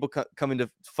people coming to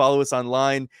follow us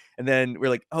online, and then we're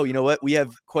like, oh, you know what, we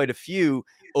have quite a few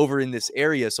over in this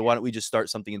area, so why don't we just start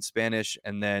something in Spanish?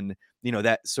 And then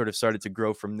that sort of started to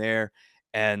grow from there.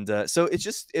 And so it's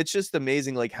just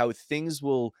amazing, like how things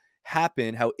will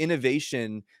happen, how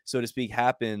innovation, so to speak,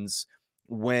 happens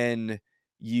when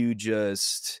you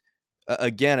just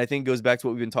again, I think it goes back to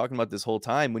what we've been talking about this whole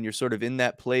time, when you're sort of in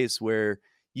that place where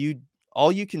you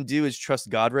all you can do is trust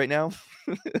God right now.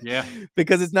 Yeah.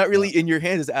 Because it's not Yeah. really in your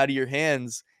hands, it's out of your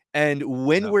hands. And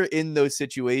when Yeah. we're in those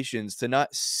situations, to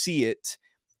not see it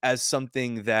as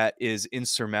something that is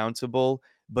insurmountable,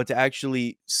 but to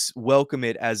actually welcome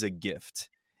it as a gift.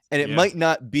 And Yeah.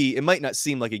 it might not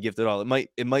seem like a gift at all.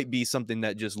 It might be something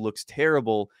that just looks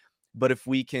terrible. But if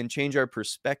we can change our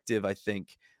perspective, I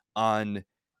think, on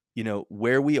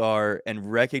where we are,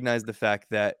 and recognize the fact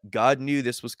that God knew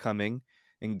this was coming,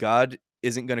 and God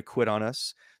isn't going to quit on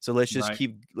us. So Right.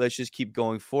 let's just keep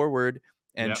going forward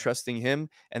and Yep. trusting him,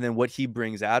 and then what he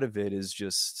brings out of it is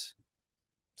just,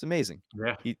 it's amazing.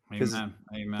 Yeah. He Because Amen.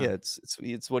 yeah, Amen.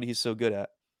 it's what he's so good at.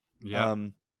 Yep.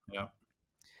 Um Yep.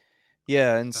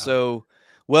 yeah, and So, so,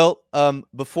 well,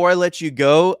 before I let you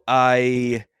go,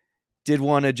 I did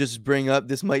want to just bring up,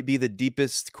 this might be the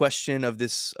deepest question of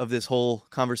this whole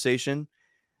conversation.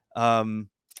 Um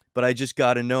but I just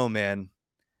got to know, man.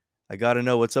 I got to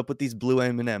know, what's up with these blue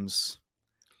M&Ms?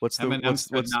 What's the M&Ms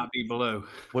should not be blue.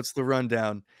 what's the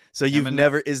rundown? So you've M&M.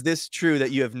 never is this true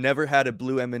that you have never had a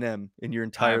blue M&M in your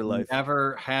entire I've life?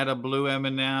 never had a blue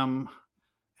M&M,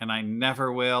 and I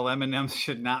never will. M&Ms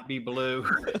should not be blue.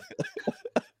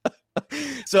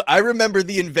 So I remember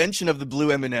the invention of the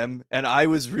blue M&M, and I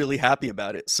was really happy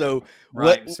about it. So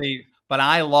what Right. See, but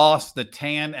I lost the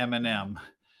tan M&M,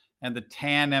 and the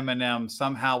tan M&M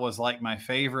somehow was like my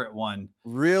favorite one.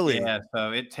 really? Yeah,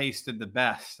 so it tasted the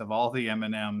best of all the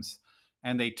M&Ms,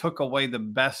 and they took away the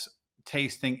best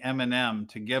tasting M&M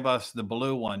to give us the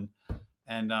blue one.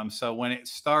 And so when it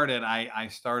started, I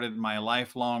started my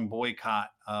lifelong boycott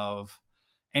of,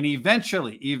 and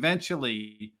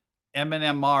eventually,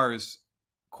 M&M Mars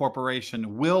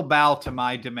Corporation will bow to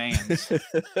my demands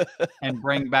and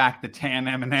bring back the tan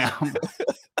M&M.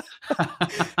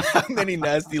 How many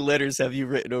nasty letters have you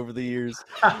written over the years?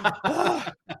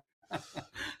 Ah,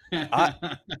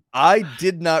 I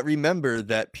did not remember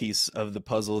that piece of the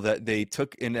puzzle, that they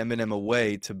took an M&M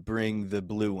away to bring the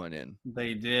blue one in.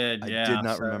 They did, I did yeah.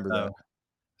 not remember that.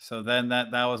 So then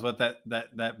that was what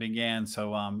that began.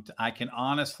 So I can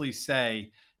honestly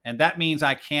say, and that means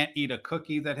I can't eat a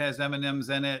cookie that has M&Ms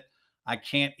in it. I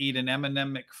can't eat an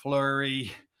M&M McFlurry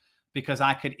because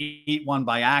I could eat one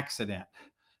by accident.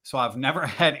 So I've never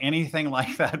had anything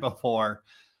like that before,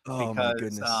 Oh my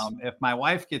because goodness. if my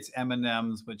wife gets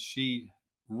M&Ms, which she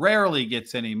rarely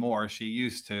gets anymore, she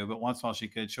used to, but once in a while she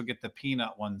could, she'll get the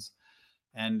peanut ones,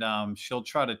 and she'll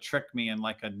try to trick me in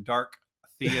like a dark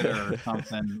theater or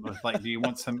something with like, "Do you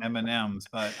want some M&Ms?"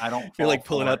 But I don't You're fall like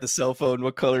pulling for out it. the cell phone.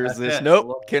 What color is That's this? it. Nope,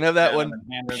 Look can't have that at them one.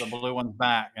 and hand her the blue ones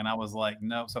back, and I was like,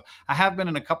 "No." So I have been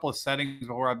in a couple of settings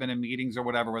where I've been in meetings or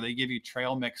whatever where they give you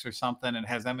trail mix or something and it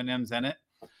has M&Ms in it,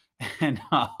 and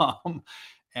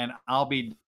and I'll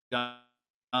be done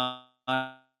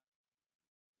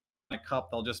a cup,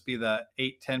 there'll just be the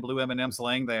 8, 10 blue M&Ms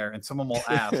laying there, and someone will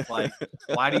ask, like,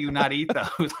 "Why do you not eat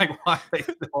those?" Like, why are they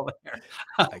still there?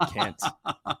 I can't.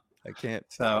 I can't.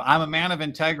 So I'm a man of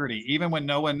integrity. Even when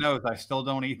no one knows, I still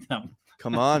don't eat them.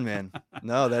 Come on, man.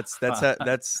 No, that's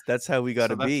how we got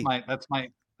to So that's be.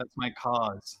 my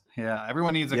cause. Yeah,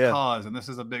 everyone needs a Yeah, cause, and this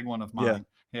is a big one of yeah. mine.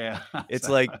 Yeah. It's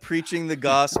So, like preaching the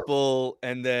gospel,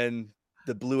 and then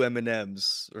the blue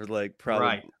M&Ms, or like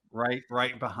right, probably,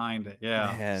 right behind it.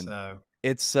 Yeah. man. So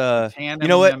It's the tan you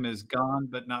know what? M&M is gone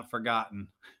but not forgotten.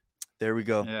 There we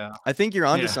go. Yeah. I think you're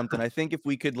onto Yeah. something. I think if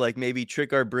we could, like, maybe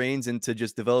trick our brains into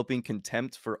just developing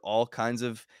contempt for all kinds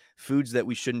of foods that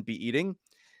we shouldn't be eating,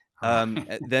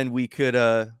 then we could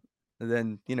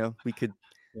then we could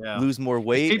Yeah. lose more 'Cause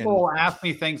weight. And people ask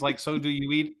me things like, "So would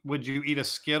you eat a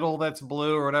Skittle that's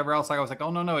blue or whatever else?" I was like, "Oh,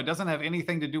 no, no, it doesn't have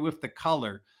anything to do with the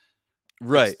color. It's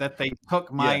right. that they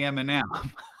took my Yeah. M&M."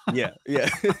 Yeah. Yeah.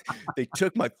 They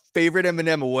took my favorite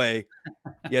M&M away.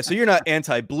 Yeah, so you're not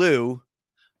anti-blue.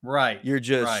 Right. You're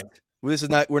just Right. well, this is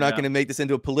not we're not Yeah. gonna make this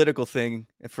into a political thing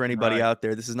for anybody Right. out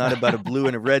there. This is not about a blue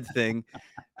and a red thing.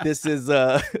 This is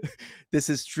this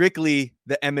is strictly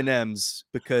the M&Ms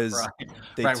because Right.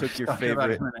 they Right. We're took your talking about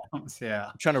favorite. M&Ms. Yeah.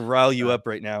 I'm trying to rile you So, up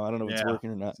right now. I don't know if it's yeah. working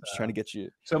or not. I'm just trying to So get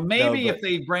you. so No, maybe but if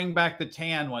they bring back the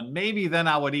tan one, maybe then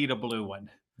I would eat a blue one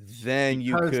then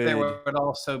you because there could. would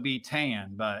also be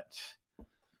tan, but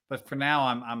for now,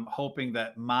 I'm hoping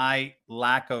that my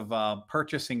lack of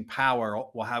purchasing power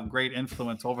will have great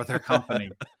influence over their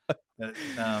company. That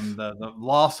the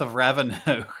loss of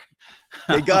revenue.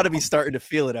 They got to be starting to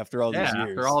feel it after all these Yeah,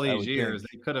 after all years, I these would think. years,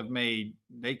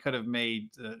 they could have made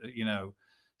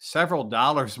several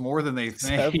dollars more than they've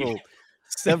made. Several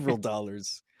several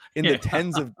dollars in Yeah, the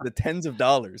tens of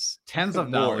dollars tens of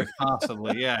more. dollars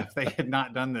possibly. Yeah, if they had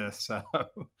not done this, so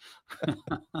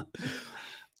they'll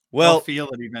Well, feel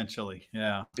it eventually.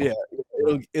 Yeah, yeah,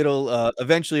 right. it'll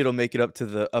eventually it'll make it up to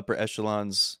the upper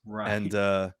echelons, and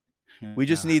Right. we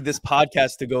just Yeah. need this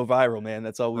podcast to go viral, man.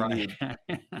 That's all we Right. need.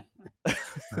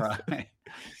 Right.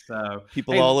 So,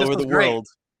 People hey, all this over was the great. world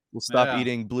will stop Yeah.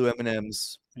 eating blue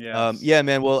M&Ms. Yes. Yeah,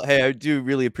 man. Well, hey, I do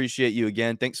really appreciate you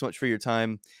again. Thanks so much for your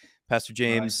time, Pastor Right.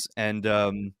 James.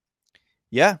 And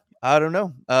yeah, I don't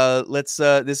know. Let's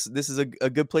this is a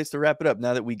good place to wrap it up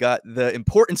now that we got the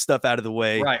important stuff out of the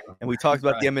way Right. and we talked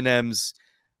about the Right. M&Ms.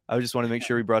 I just want to make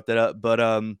sure we brought that up.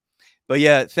 But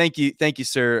yeah, thank you,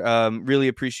 sir. Really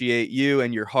appreciate you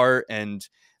and your heart and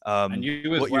And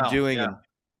you as what you're well. doing. Yeah. And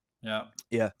Yeah.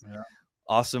 yeah, Yeah.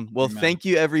 awesome. Well, Amen. thank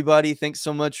you, everybody. Thanks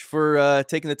so much for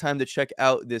taking the time to check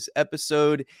out this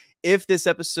episode. If this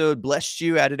episode blessed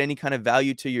you, added any kind of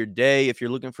value to your day, if you're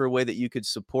looking for a way that you could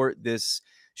support this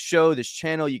show, this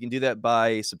channel, you can do that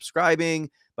by subscribing,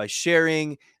 by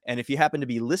sharing. And if you happen to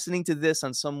be listening to this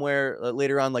on somewhere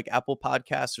later on, like Apple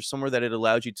Podcasts or somewhere that it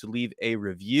allows you to leave a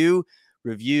review,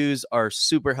 reviews are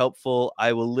super helpful.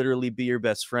 I will literally be your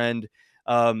best friend.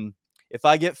 If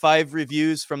I get 5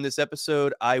 reviews from this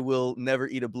episode, I will never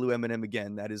eat a blue M&M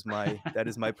again. That is my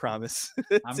promise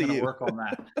I'm to going to you. work on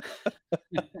that.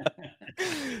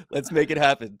 Let's make it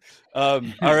happen. All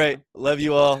right. Love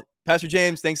you all. Pastor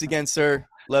James, thanks again, sir.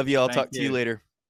 Love you. I'll Thank talk to you you. later.